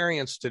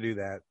experience to do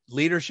that.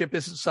 Leadership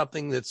isn't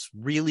something that's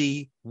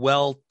really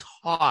well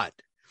taught.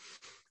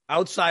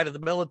 Outside of the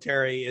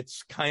military,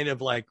 it's kind of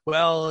like,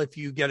 well, if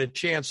you get a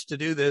chance to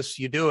do this,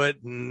 you do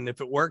it. And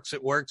if it works,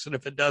 it works. And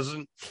if it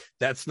doesn't,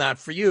 that's not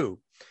for you.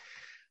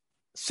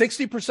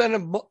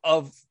 60%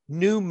 of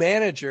new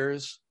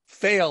managers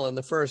fail in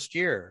the first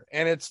year.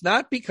 And it's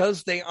not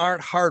because they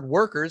aren't hard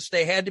workers.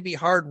 They had to be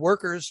hard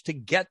workers to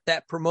get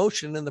that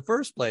promotion in the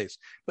first place.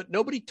 But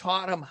nobody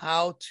taught them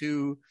how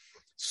to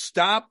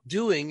stop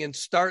doing and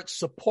start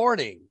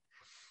supporting.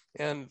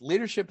 And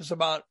leadership is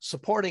about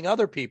supporting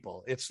other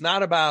people. It's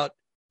not about,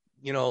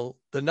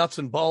 the nuts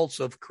and bolts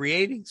of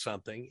creating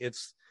something.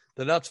 It's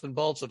the nuts and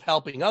bolts of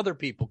helping other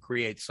people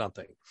create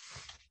something.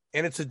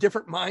 And it's a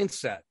different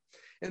mindset.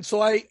 And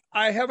so I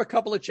have a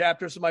couple of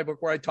chapters in my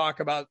book where I talk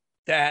about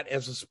that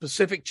as a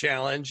specific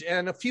challenge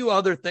and a few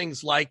other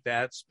things like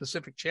that,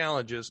 specific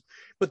challenges.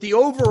 But the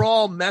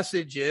overall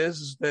message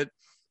is that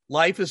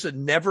life is a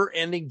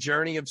never-ending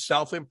journey of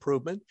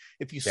self-improvement.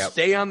 If you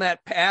stay on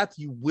that path,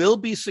 you will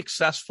be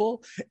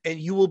successful and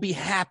you will be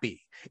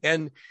happy.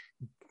 And,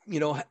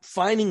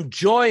 finding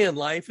joy in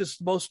life is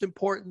the most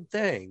important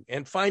thing.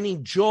 And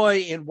finding joy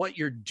in what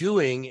you're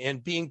doing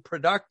and being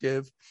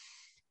productive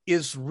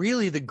is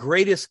really the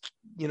greatest,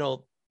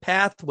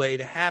 pathway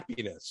to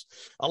happiness.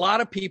 A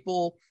lot of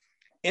people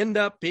end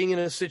up being in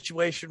a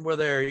situation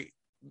where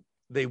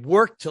they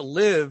work to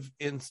live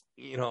in,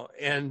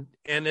 and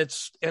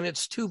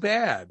it's too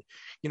bad,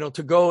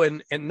 to go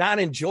and not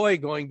enjoy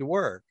going to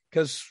work.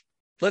 Because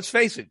let's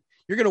face it,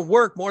 you're going to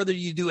work more than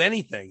you do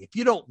anything. If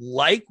you don't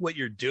like what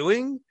you're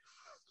doing,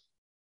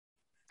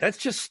 that's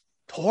just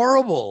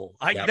horrible.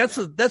 That's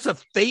a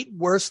fate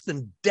worse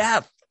than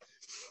death.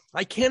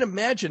 I can't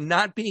imagine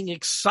not being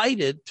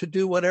excited to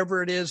do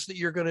whatever it is that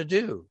you're going to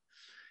do.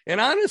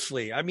 And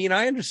honestly, I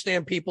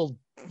understand people,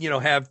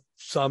 have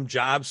some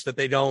jobs that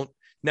they don't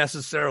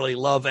necessarily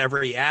love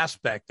every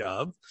aspect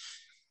of,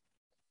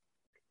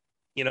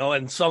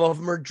 and some of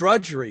them are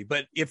drudgery.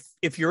 But if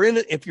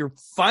you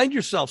find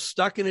yourself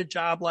stuck in a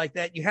job like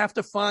that, you have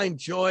to find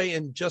joy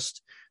in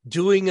just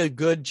doing a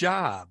good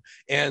job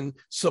and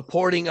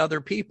supporting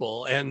other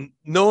people and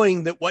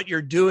knowing that what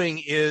you're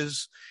doing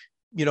is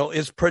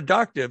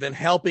productive and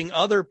helping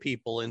other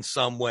people in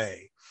some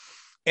way.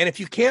 And if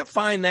you can't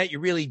find that, you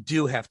really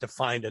do have to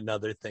find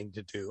another thing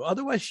to do.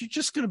 Otherwise, you're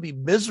just going to be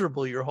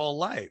miserable your whole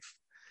life.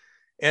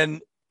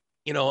 And,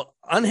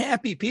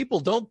 unhappy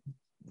people don't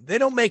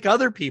make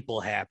other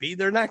people happy.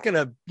 You're not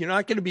going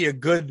to be a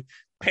good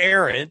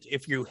parent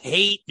if you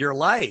hate your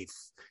life.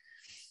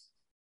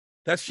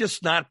 That's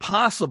just not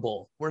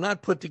possible. We're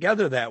not put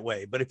together that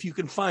way. But if you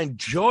can find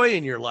joy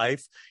in your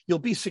life, you'll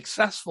be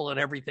successful in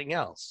everything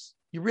else.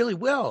 You really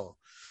will.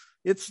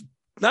 It's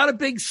not a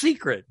big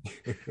secret.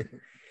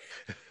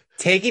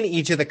 Taking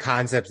each of the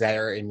concepts that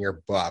are in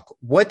your book,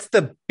 what's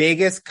the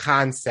biggest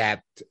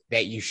concept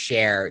that you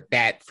share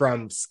that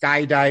from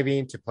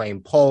skydiving to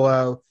playing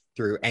polo,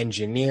 through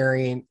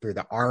engineering, through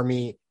the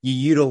Army, you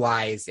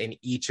utilize in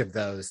each of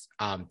those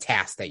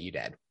tasks that you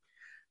did?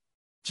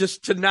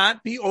 Just to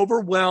not be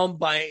overwhelmed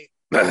by,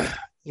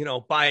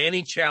 by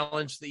any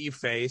challenge that you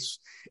face,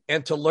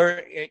 and to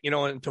learn,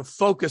 and to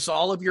focus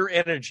all of your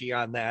energy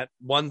on that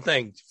one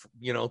thing,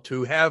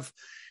 to have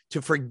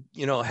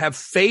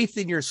faith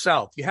in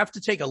yourself. You have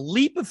to take a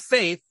leap of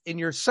faith in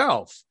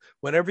yourself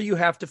whenever you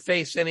have to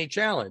face any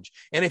challenge.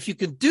 And if you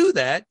can do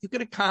that, you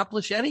can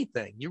accomplish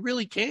anything. You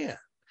really can.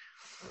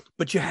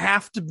 but you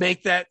have to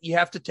make that, you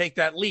have to take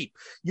that leap.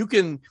 You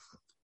can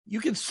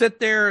sit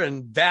there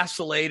and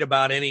vacillate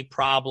about any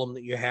problem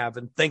that you have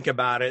and think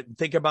about it and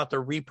think about the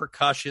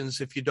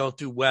repercussions if you don't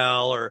do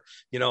well, or,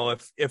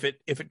 if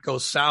it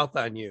goes south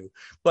on you.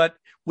 But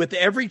with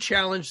every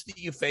challenge that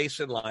you face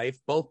in life,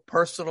 both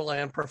personal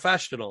and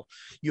professional,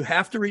 you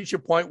have to reach a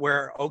point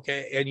where,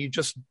 okay, and you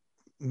just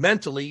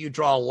mentally, you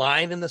draw a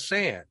line in the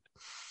sand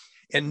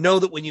and know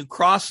that when you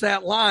cross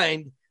that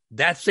line,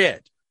 that's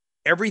it.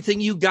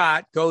 Everything you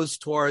got goes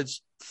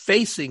towards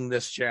facing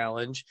this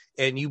challenge,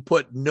 and you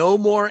put no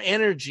more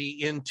energy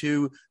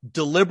into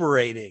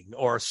deliberating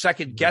or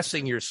second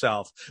guessing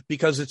yourself,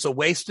 because it's a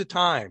waste of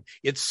time.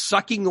 It's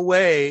sucking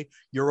away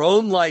your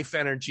own life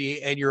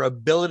energy and your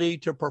ability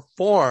to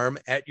perform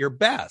at your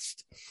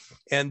best.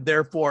 And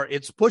therefore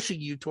it's pushing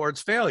you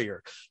towards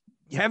failure.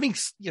 Having,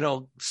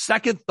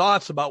 second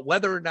thoughts about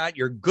whether or not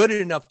you're good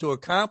enough to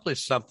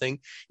accomplish something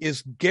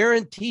is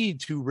guaranteed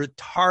to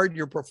retard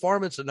your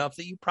performance enough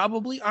that you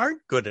probably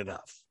aren't good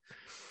enough.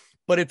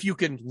 But if you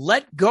can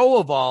let go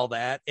of all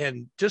that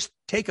and just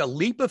take a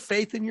leap of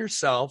faith in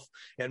yourself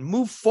and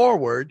move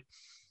forward,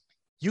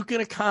 you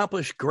can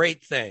accomplish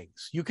great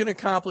things. You can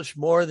accomplish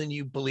more than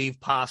you believe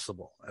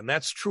possible. And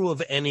that's true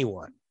of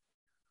anyone.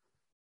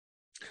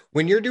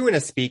 When you're doing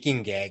a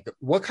speaking gig,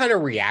 what kind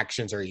of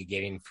reactions are you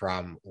getting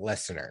from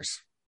listeners?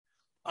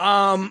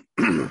 Some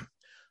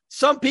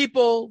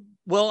people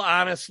will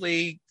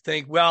honestly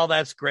think, well,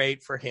 that's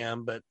great for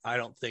him, but I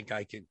don't think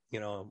I could,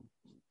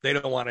 they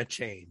don't want to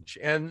change.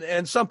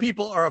 And some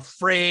people are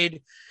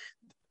afraid.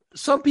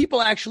 Some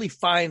people actually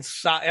find,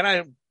 and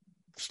I'm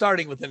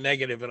starting with a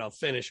negative and I'll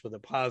finish with a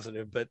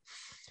positive, but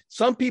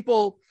some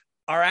people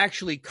are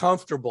actually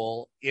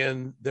comfortable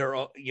in their,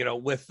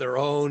 with their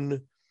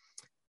own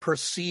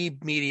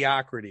perceived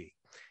mediocrity.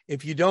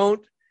 If you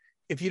don't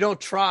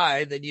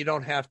try, then you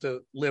don't have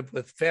to live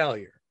with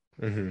failure.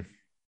 Mm-hmm.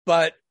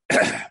 But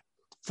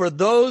for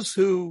those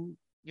who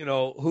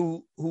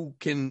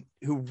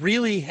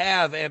really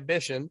have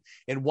ambition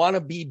and want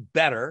to be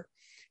better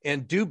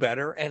and do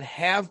better and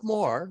have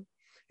more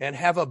and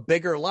have a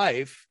bigger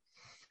life,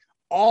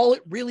 all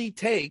it really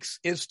takes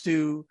is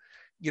to,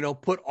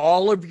 put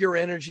all of your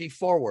energy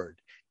forward.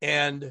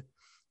 And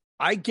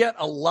I get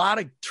a lot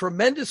of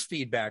tremendous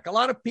feedback. A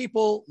lot of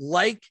people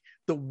like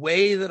the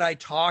way that I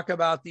talk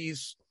about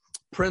these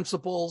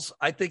principles.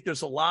 I think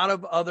there's a lot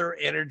of other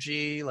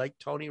energy like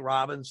Tony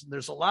Robbins.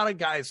 There's a lot of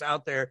guys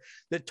out there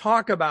that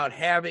talk about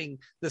having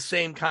the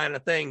same kind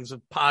of things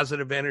of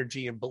positive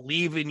energy and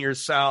believe in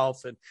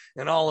yourself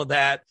and all of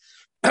that.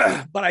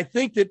 But I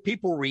think that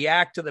people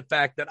react to the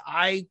fact that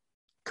I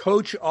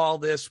coach all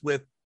this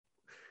with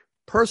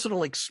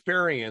personal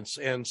experience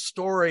and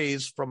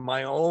stories from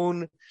my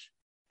own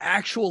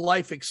actual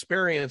life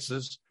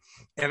experiences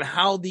and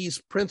how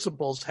these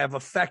principles have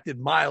affected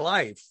my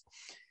life.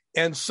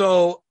 And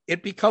so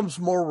it becomes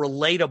more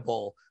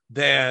relatable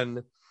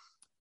than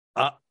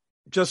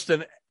just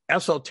an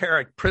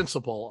esoteric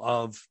principle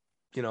of,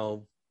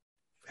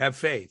 have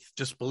faith,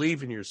 just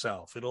believe in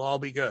yourself. It'll all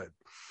be good.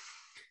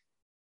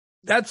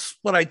 That's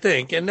what I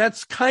think. And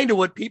that's kind of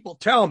what people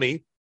tell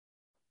me.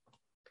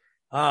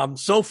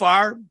 So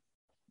far,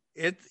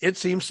 it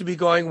seems to be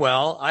going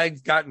well.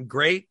 I've gotten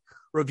great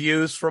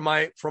reviews for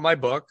my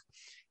book,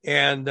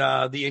 and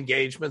the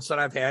engagements that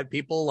I've had,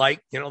 people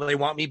like, they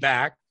want me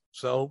back.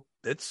 So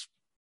it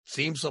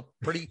seems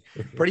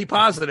pretty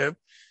positive.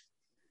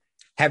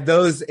 Have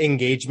those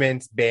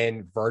engagements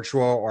been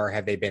virtual or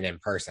have they been in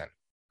person?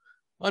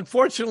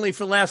 Unfortunately,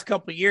 for the last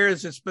couple of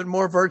years, it's been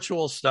more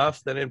virtual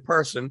stuff than in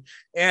person,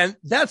 and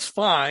that's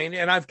fine.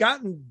 And I've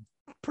gotten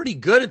pretty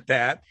good at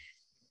that.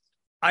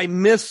 I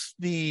miss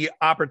the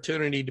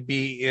opportunity to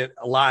be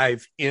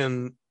live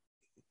in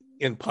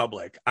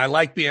public. I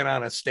like being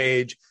on a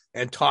stage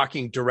and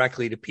talking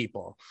directly to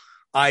people.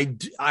 I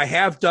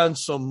have done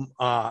some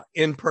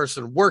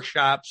in-person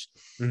workshops,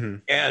 mm-hmm.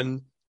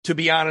 and to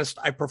be honest,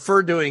 I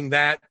prefer doing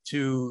that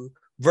to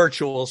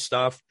virtual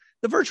stuff.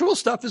 The virtual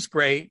stuff is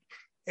great,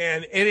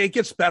 and it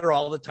gets better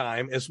all the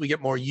time as we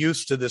get more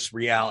used to this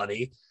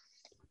reality.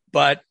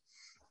 But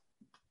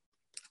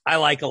I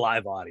like a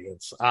live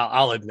audience.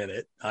 I'll admit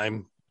it.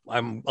 I'm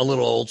a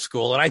little old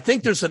school, and I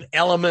think there's an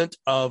element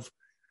of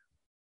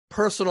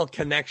personal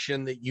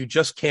connection that you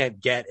just can't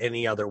get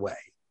any other way.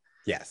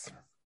 Yes.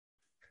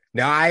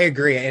 No, I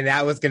agree. And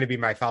that was going to be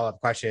my follow-up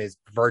question, is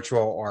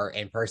virtual or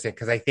in person?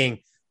 Because I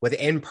think with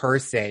in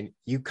person,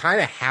 you kind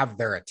of have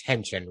their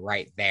attention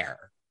right there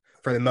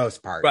for the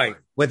most part. Right.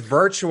 With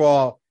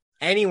virtual,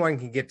 anyone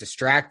can get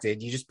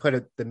distracted. You just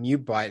put the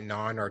mute button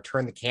on or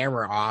turn the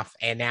camera off,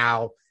 and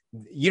now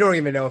you don't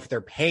even know if they're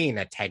paying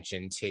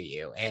attention to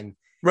you. And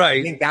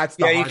right. I think that's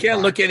you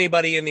can't look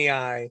anybody in the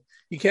eye.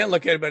 You can't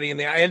look anybody in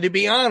the eye. And to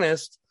be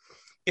honest,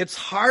 it's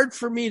hard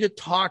for me to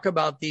talk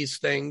about these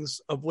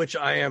things of which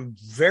I am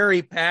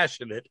very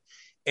passionate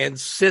and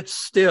sit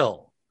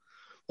still.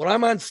 When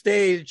I'm on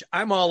stage,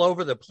 I'm all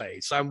over the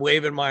place. I'm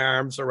waving my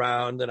arms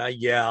around and I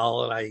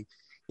yell and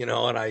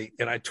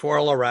I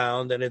twirl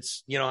around, and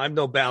it's, I'm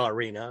no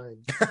ballerina,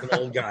 I'm an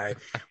old guy,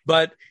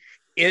 but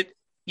it,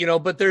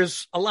 but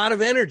there's a lot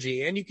of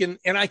energy,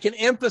 and I can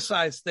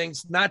emphasize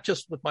things not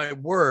just with my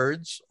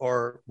words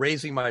or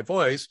raising my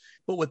voice,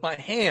 but with my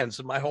hands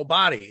and my whole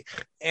body.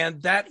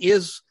 And that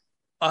is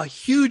a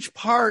huge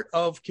part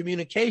of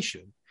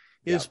communication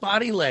is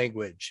body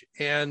language.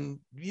 And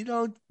you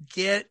don't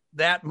get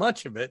that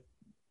much of it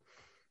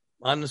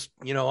on this,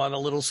 on a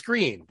little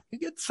screen. You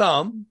get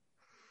some,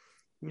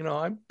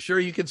 I'm sure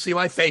you can see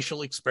my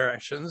facial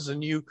expressions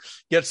and you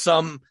get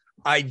some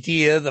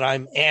idea that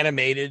I'm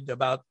animated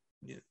about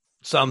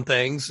some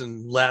things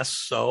and less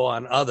so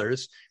on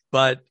others,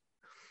 but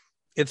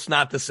it's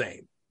not the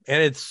same.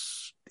 And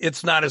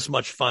it's not as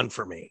much fun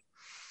for me.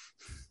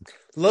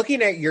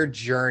 Looking at your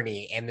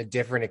journey and the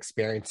different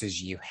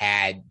experiences you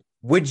had,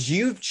 would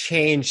you have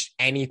changed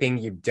anything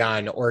you've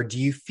done? Or do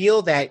you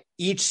feel that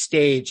each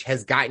stage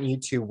has gotten you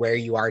to where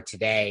you are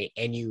today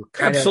and you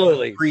kind of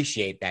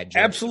appreciate that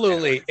journey?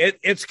 Absolutely.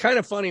 It's kind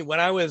of funny. When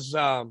I was,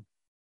 I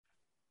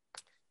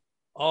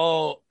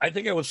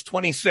think I was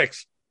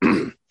 26.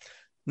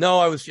 No,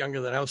 I was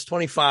younger than I was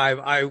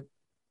 25.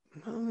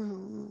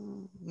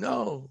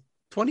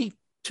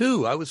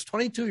 22. I was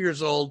 22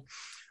 years old.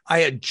 I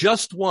had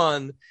just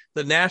won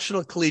the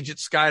National Collegiate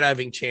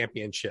Skydiving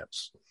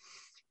Championships.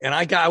 And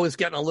I was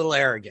getting a little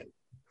arrogant,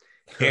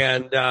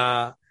 and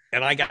I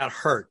got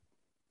hurt.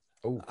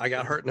 Ooh. I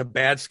got hurt in a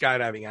bad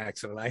skydiving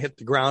accident. I hit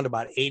the ground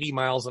about 80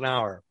 miles an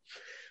hour.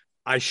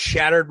 I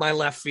shattered my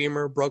left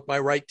femur, broke my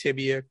right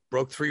tibia,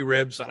 broke 3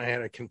 ribs, and I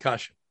had a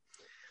concussion.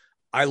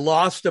 I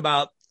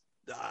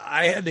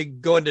had to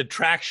go into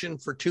traction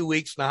for 2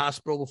 weeks in the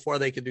hospital before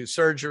they could do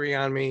surgery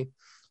on me,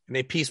 and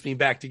they pieced me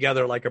back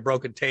together like a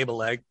broken table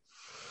leg.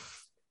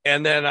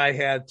 And then I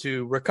had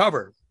to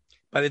recover.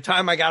 By the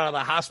time I got out of the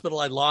hospital,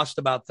 I'd lost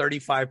about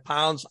 35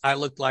 pounds. I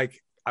looked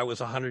like I was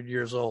 100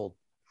 years old.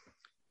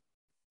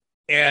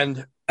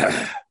 And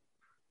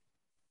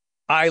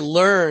I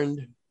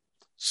learned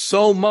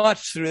so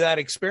much through that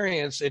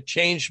experience. It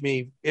changed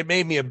me. It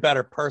made me a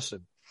better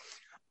person.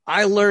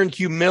 I learned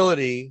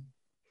humility,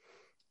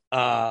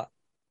 while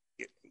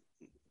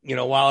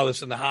I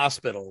was in the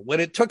hospital. When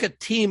it took a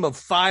team of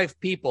 5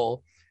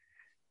 people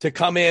to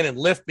come in and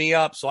lift me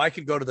up so I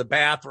could go to the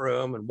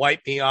bathroom and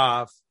wipe me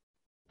off,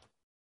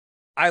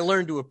 I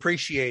learned to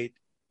appreciate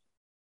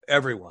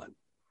everyone.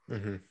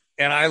 Mm-hmm.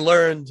 And I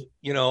learned,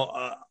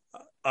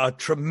 a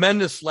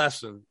tremendous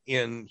lesson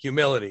in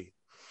humility,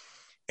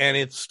 and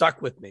it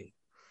stuck with me,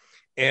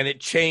 and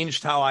it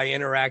changed how I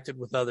interacted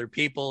with other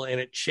people,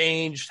 and it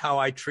changed how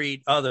I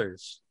treat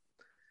others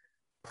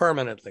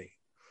permanently.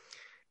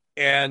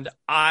 And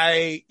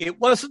it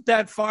wasn't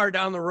that far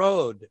down the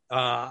road.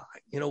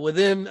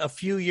 Within a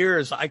few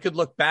years, I could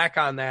look back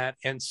on that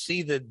and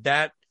see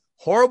that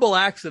horrible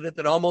accident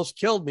that almost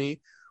killed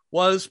me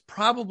was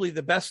probably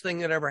the best thing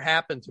that ever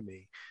happened to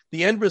me.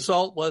 The end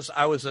result was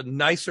I was a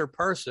nicer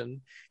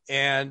person,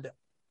 and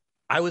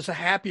I was a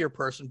happier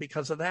person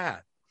because of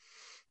that.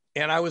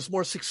 And I was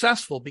more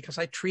successful because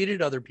I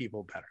treated other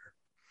people better.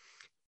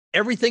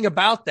 Everything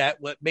about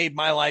that what made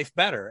my life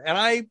better. And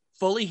I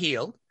fully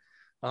healed.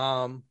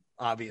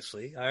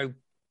 Obviously, I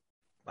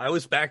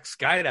was back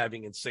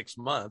skydiving in 6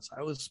 months.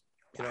 I was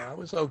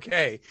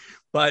okay,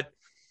 but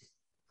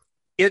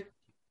it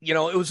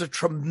was a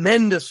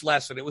tremendous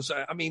lesson.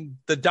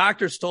 The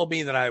doctors told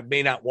me that I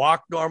may not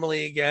walk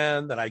normally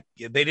again, that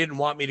they didn't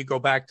want me to go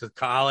back to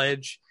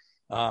college,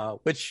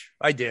 which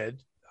I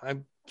did.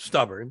 I'm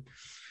stubborn,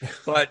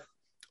 but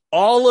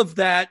all of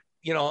that,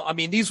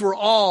 these were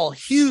all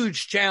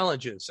huge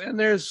challenges. And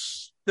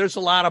there's a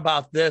lot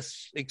about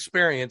this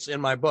experience in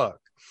my book.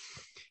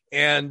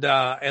 And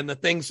the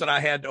things that I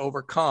had to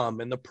overcome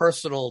and the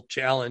personal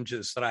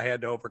challenges that I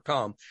had to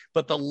overcome.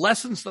 But the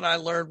lessons that I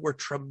learned were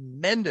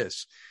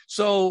tremendous.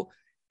 So,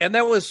 and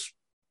that was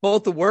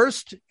both the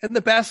worst and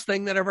the best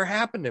thing that ever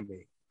happened to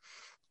me.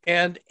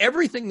 And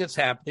everything that's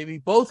happened to me,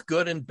 both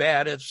good and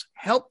bad, has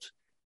helped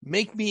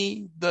make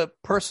me the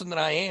person that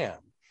I am.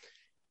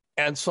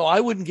 And so I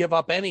wouldn't give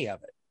up any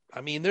of it.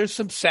 There's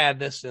some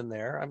sadness in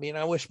there.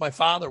 I wish my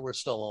father were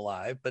still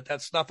alive, but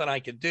that's nothing I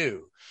could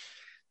do.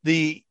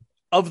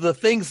 Of the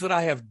things that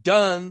I have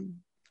done,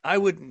 I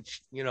wouldn't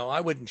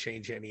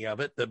change any of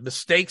it. The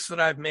mistakes that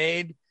I've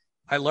made,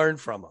 I learned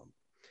from them.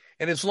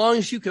 And as long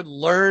as you can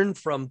learn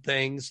from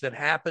things that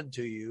happen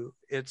to you,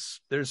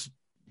 there's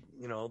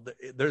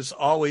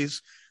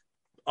always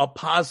a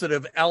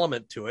positive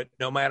element to it,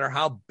 no matter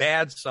how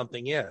bad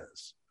something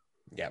is.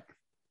 Yep.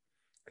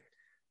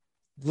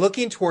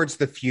 Looking towards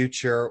the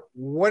future,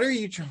 what are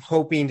you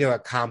hoping to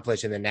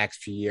accomplish in the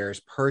next few years,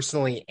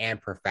 personally and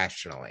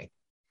professionally?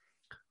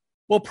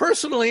 Well,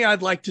 personally,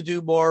 I'd like to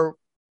do more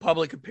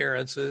public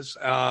appearances.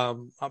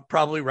 I'll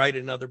probably write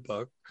another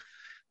book.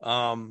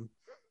 I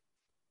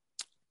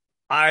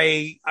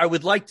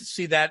would like to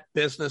see that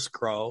business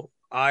grow.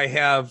 I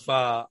have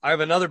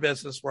another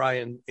business where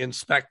I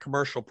inspect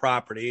commercial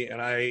property,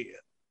 and I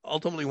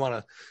ultimately want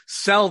to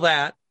sell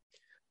that.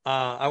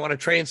 I want to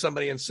train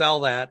somebody and sell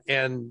that,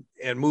 and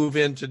move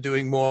into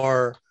doing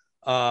more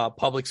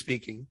public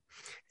speaking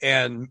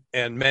and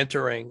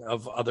mentoring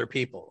of other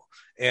people.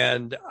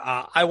 And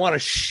I want to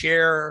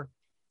share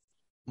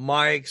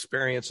my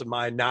experience and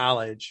my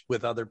knowledge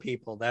with other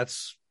people.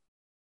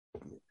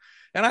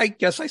 And I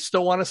guess I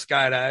still want to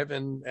skydive.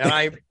 And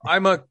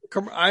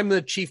I'm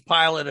the chief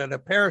pilot at a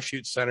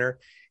parachute center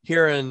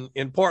here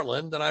in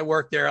Portland. And I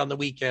work there on the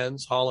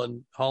weekends,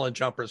 hauling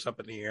jumpers up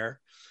in the air.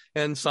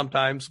 And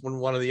sometimes when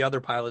one of the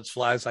other pilots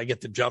flies, I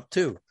get to jump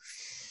too.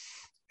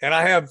 And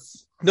I have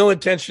no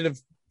intention of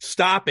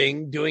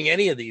stopping doing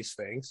any of these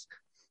things.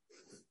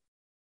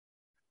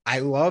 I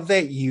love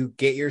that you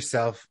get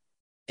yourself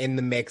in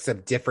the mix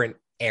of different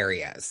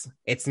areas.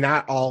 It's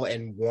not all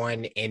in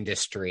one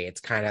industry.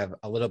 It's kind of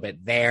a little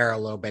bit there, a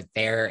little bit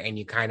there, and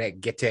you kind of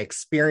get to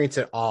experience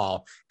it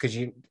all, because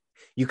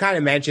you kind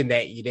of mentioned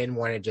that you didn't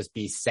want to just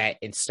be set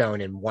in stone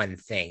in one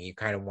thing. You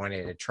kind of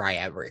wanted to try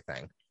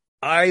everything.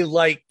 I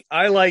like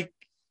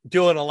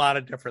doing a lot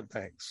of different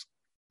things.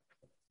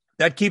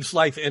 That keeps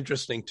life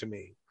interesting to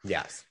me.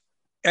 Yes.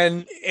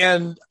 And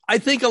I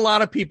think a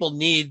lot of people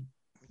need,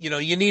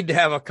 you need to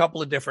have a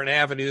couple of different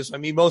avenues. I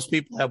mean, most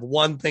people have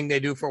one thing they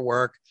do for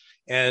work,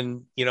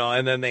 and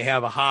then they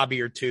have a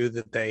hobby or two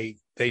that they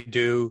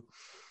do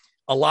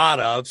a lot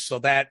of. So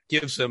that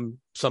gives them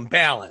some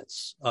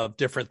balance of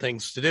different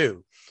things to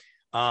do.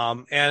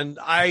 And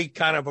I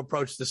kind of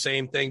approach the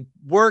same thing.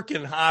 Work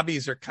and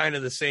hobbies are kind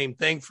of the same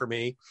thing for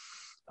me.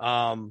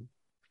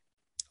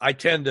 I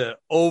tend to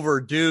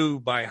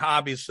overdo my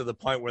hobbies to the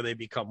point where they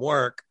become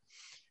work,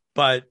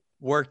 but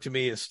work to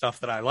me is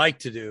stuff that I like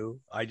to do.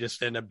 I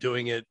just end up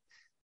doing it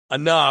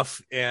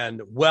enough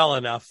and well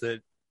enough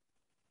that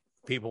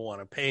people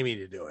want to pay me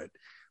to do it,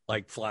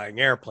 like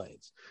flying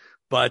airplanes.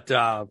 But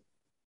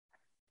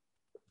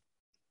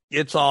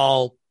it's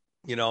all,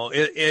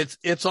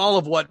 it's all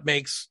of what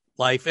makes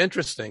life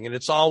interesting. And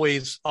it's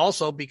always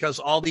also because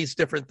all these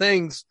different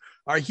things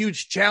are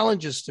huge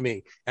challenges to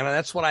me. And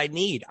that's what I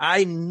need.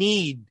 I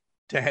need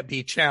to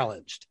be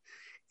challenged.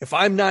 If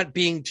I'm not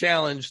being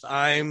challenged,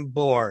 I'm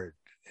bored.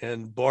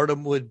 And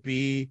boredom would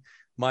be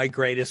my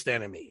greatest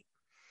enemy.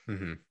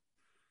 Mm-hmm.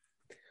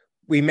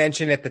 We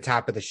mentioned at the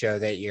top of the show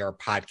that you're a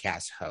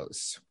podcast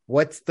host.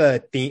 What's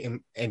the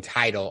theme and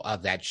title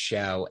of that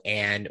show?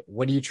 And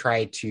what do you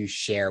try to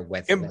share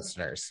with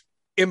listeners?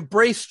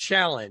 Embrace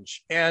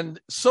challenge. And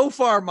so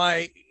far,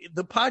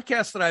 the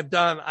podcasts that I've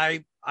done,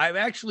 I've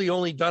actually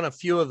only done a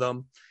few of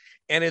them.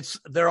 And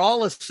they're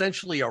all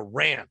essentially a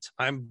rant.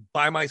 I'm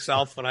by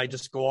myself and I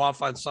just go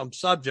off on some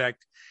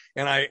subject.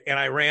 And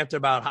I rant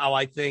about how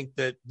I think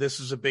that this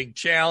is a big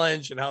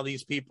challenge and how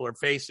these people are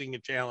facing a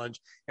challenge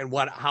and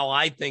how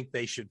I think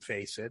they should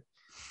face it,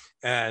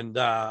 and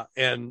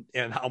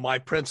how my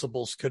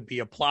principles could be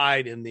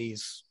applied in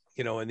these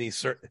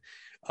certain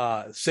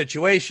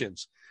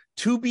situations.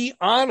 To be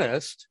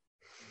honest,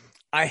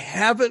 I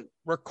haven't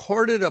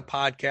recorded a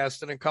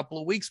podcast in a couple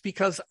of weeks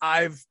because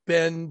I've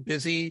been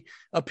busy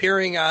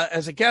appearing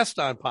as a guest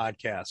on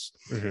podcasts,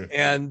 mm-hmm.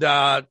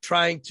 and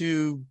trying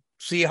to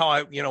see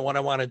how what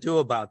I want to do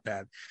about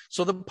that.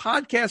 So the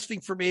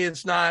podcasting for me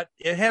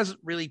it hasn't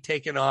really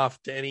taken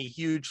off to any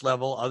huge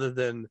level, other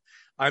than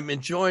I'm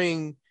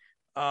enjoying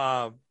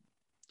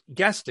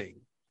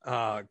guesting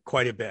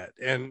quite a bit.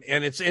 And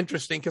it's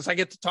interesting because I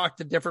get to talk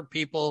to different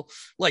people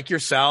like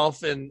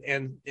yourself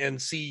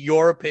and see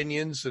your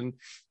opinions and,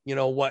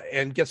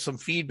 and get some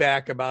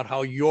feedback about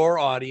how your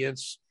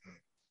audience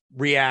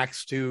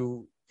reacts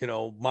to,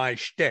 my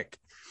shtick.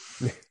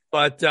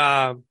 But,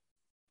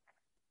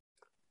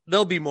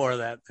 there'll be more of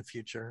that in the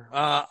future.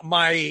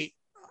 I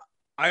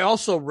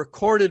also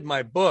recorded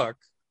my book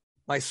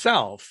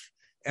myself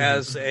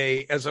as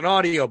an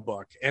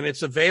audiobook, and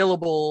it's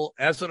available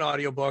as an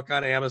audiobook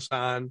on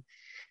Amazon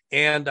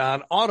and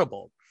on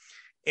Audible.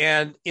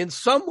 And in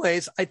some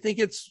ways, I think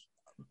it's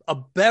a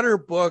better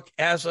book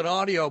as an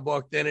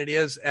audiobook than it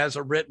is as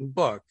a written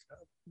book.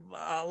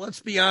 Let's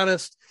be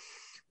honest.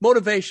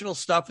 Motivational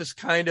stuff is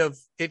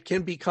it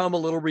can become a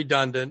little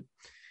redundant.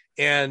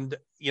 And,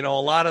 a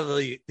lot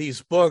of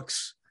these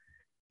books,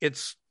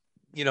 it's,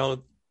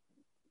 the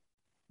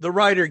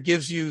writer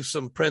gives you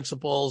some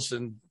principles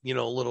and,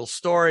 little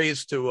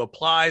stories to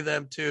apply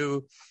them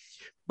to,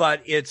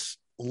 but it's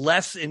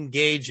less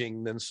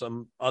engaging than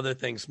some other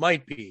things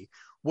might be.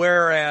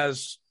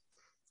 Whereas,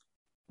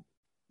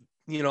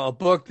 a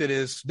book that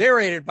is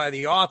narrated by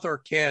the author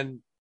can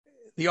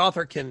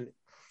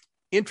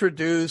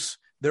introduce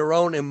their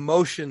own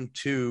emotion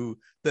to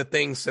the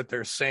things that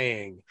they're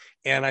saying.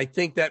 And I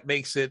think that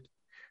makes it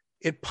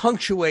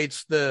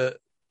punctuates the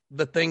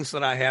things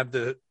that I have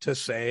to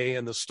say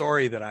and the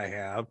story that I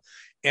have.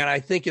 And I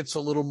think it's a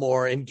little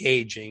more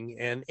engaging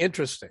and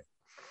interesting.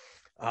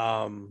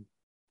 I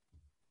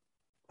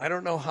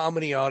don't know how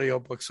many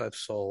audiobooks I've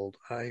sold.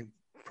 I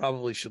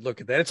probably should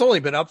look at that. It's only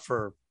been up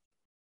for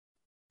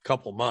a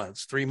couple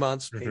months, 3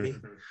 months, maybe.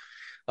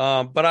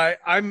 Mm-hmm. But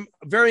I'm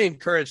very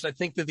encouraged. I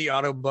think that the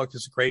audiobook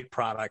is a great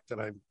product,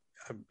 and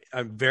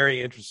I'm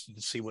very interested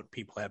to see what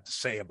people have to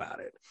say about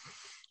it.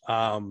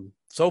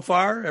 So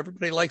far,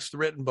 everybody likes the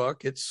written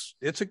book. It's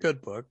a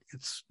good book.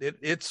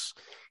 It's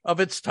of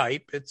its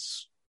type.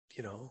 It's,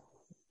 you know,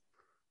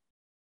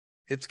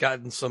 it's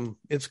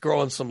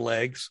growing some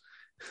legs.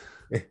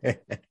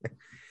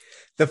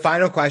 The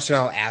final question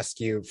I'll ask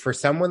you, for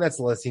someone that's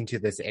listening to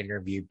this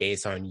interview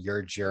based on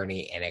your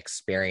journey and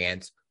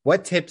experience,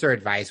 what tips or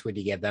advice would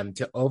you give them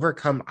to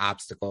overcome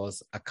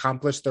obstacles,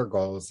 accomplish their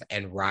goals,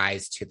 and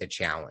rise to the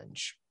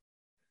challenge?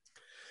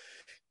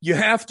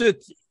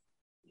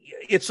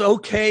 It's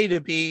okay to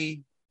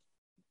be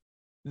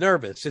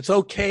nervous. It's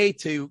okay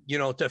to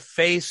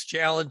face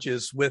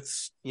challenges with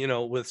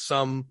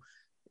some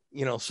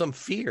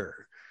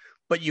fear,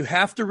 but you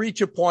have to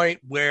reach a point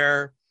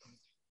where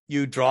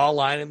you draw a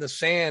line in the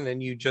sand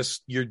and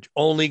you're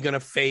only going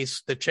to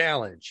face the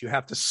challenge. You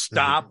have to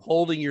stop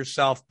holding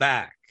yourself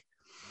back.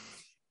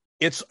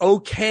 It's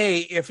okay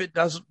if it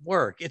doesn't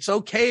work. It's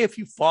okay if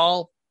you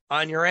fall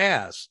on your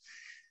ass.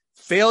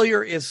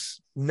 Failure is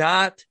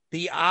not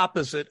the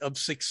opposite of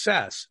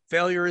success.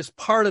 Failure is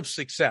part of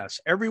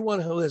success. Everyone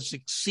who has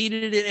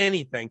succeeded in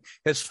anything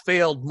has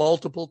failed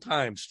multiple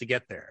times to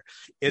get there.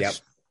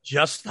 It's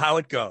just how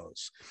it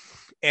goes.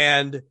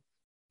 And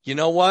you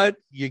know what?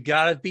 You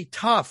got to be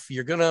tough.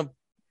 You're going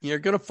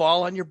to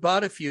fall on your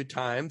butt a few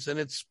times, and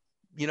it's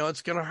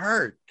going to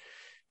hurt.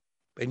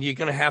 And you're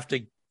going to have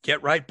to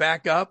get right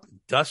back up,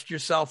 dust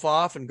yourself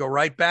off, and go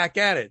right back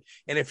at it.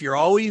 And if you're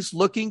always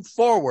looking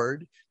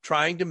forward,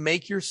 trying to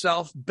make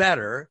yourself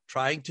better,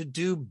 trying to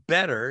do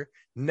better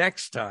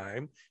next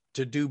time,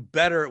 to do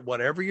better at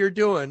whatever you're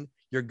doing,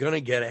 you're going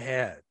to get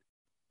ahead.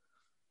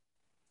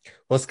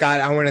 Well,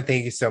 Scott, I want to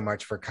thank you so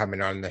much for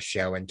coming on the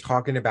show and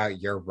talking about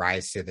your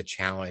rise to the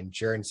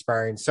challenge. You're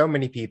inspiring so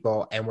many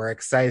people, and we're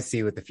excited to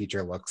see what the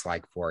future looks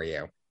like for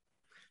you.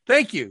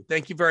 Thank you.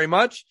 Thank you very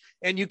much.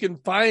 And you can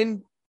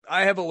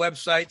I have a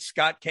website,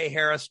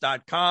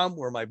 scottkharris.com,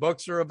 where my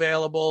books are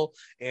available.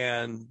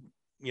 And,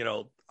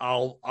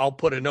 I'll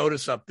put a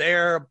notice up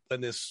there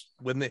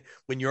when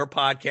your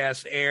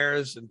podcast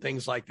airs and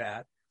things like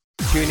that.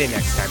 Tune in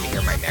next time to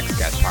hear my next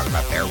guest talk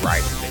about their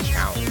rise to the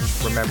challenge.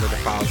 Remember to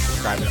follow and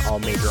subscribe on all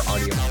major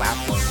audio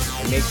platforms,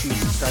 and make sure you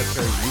subscribe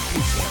to our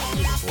YouTube channel for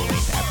the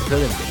full-length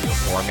episode in video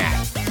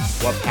format.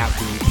 What path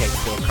will you take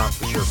to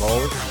accomplish your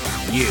goals?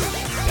 You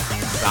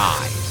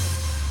decide.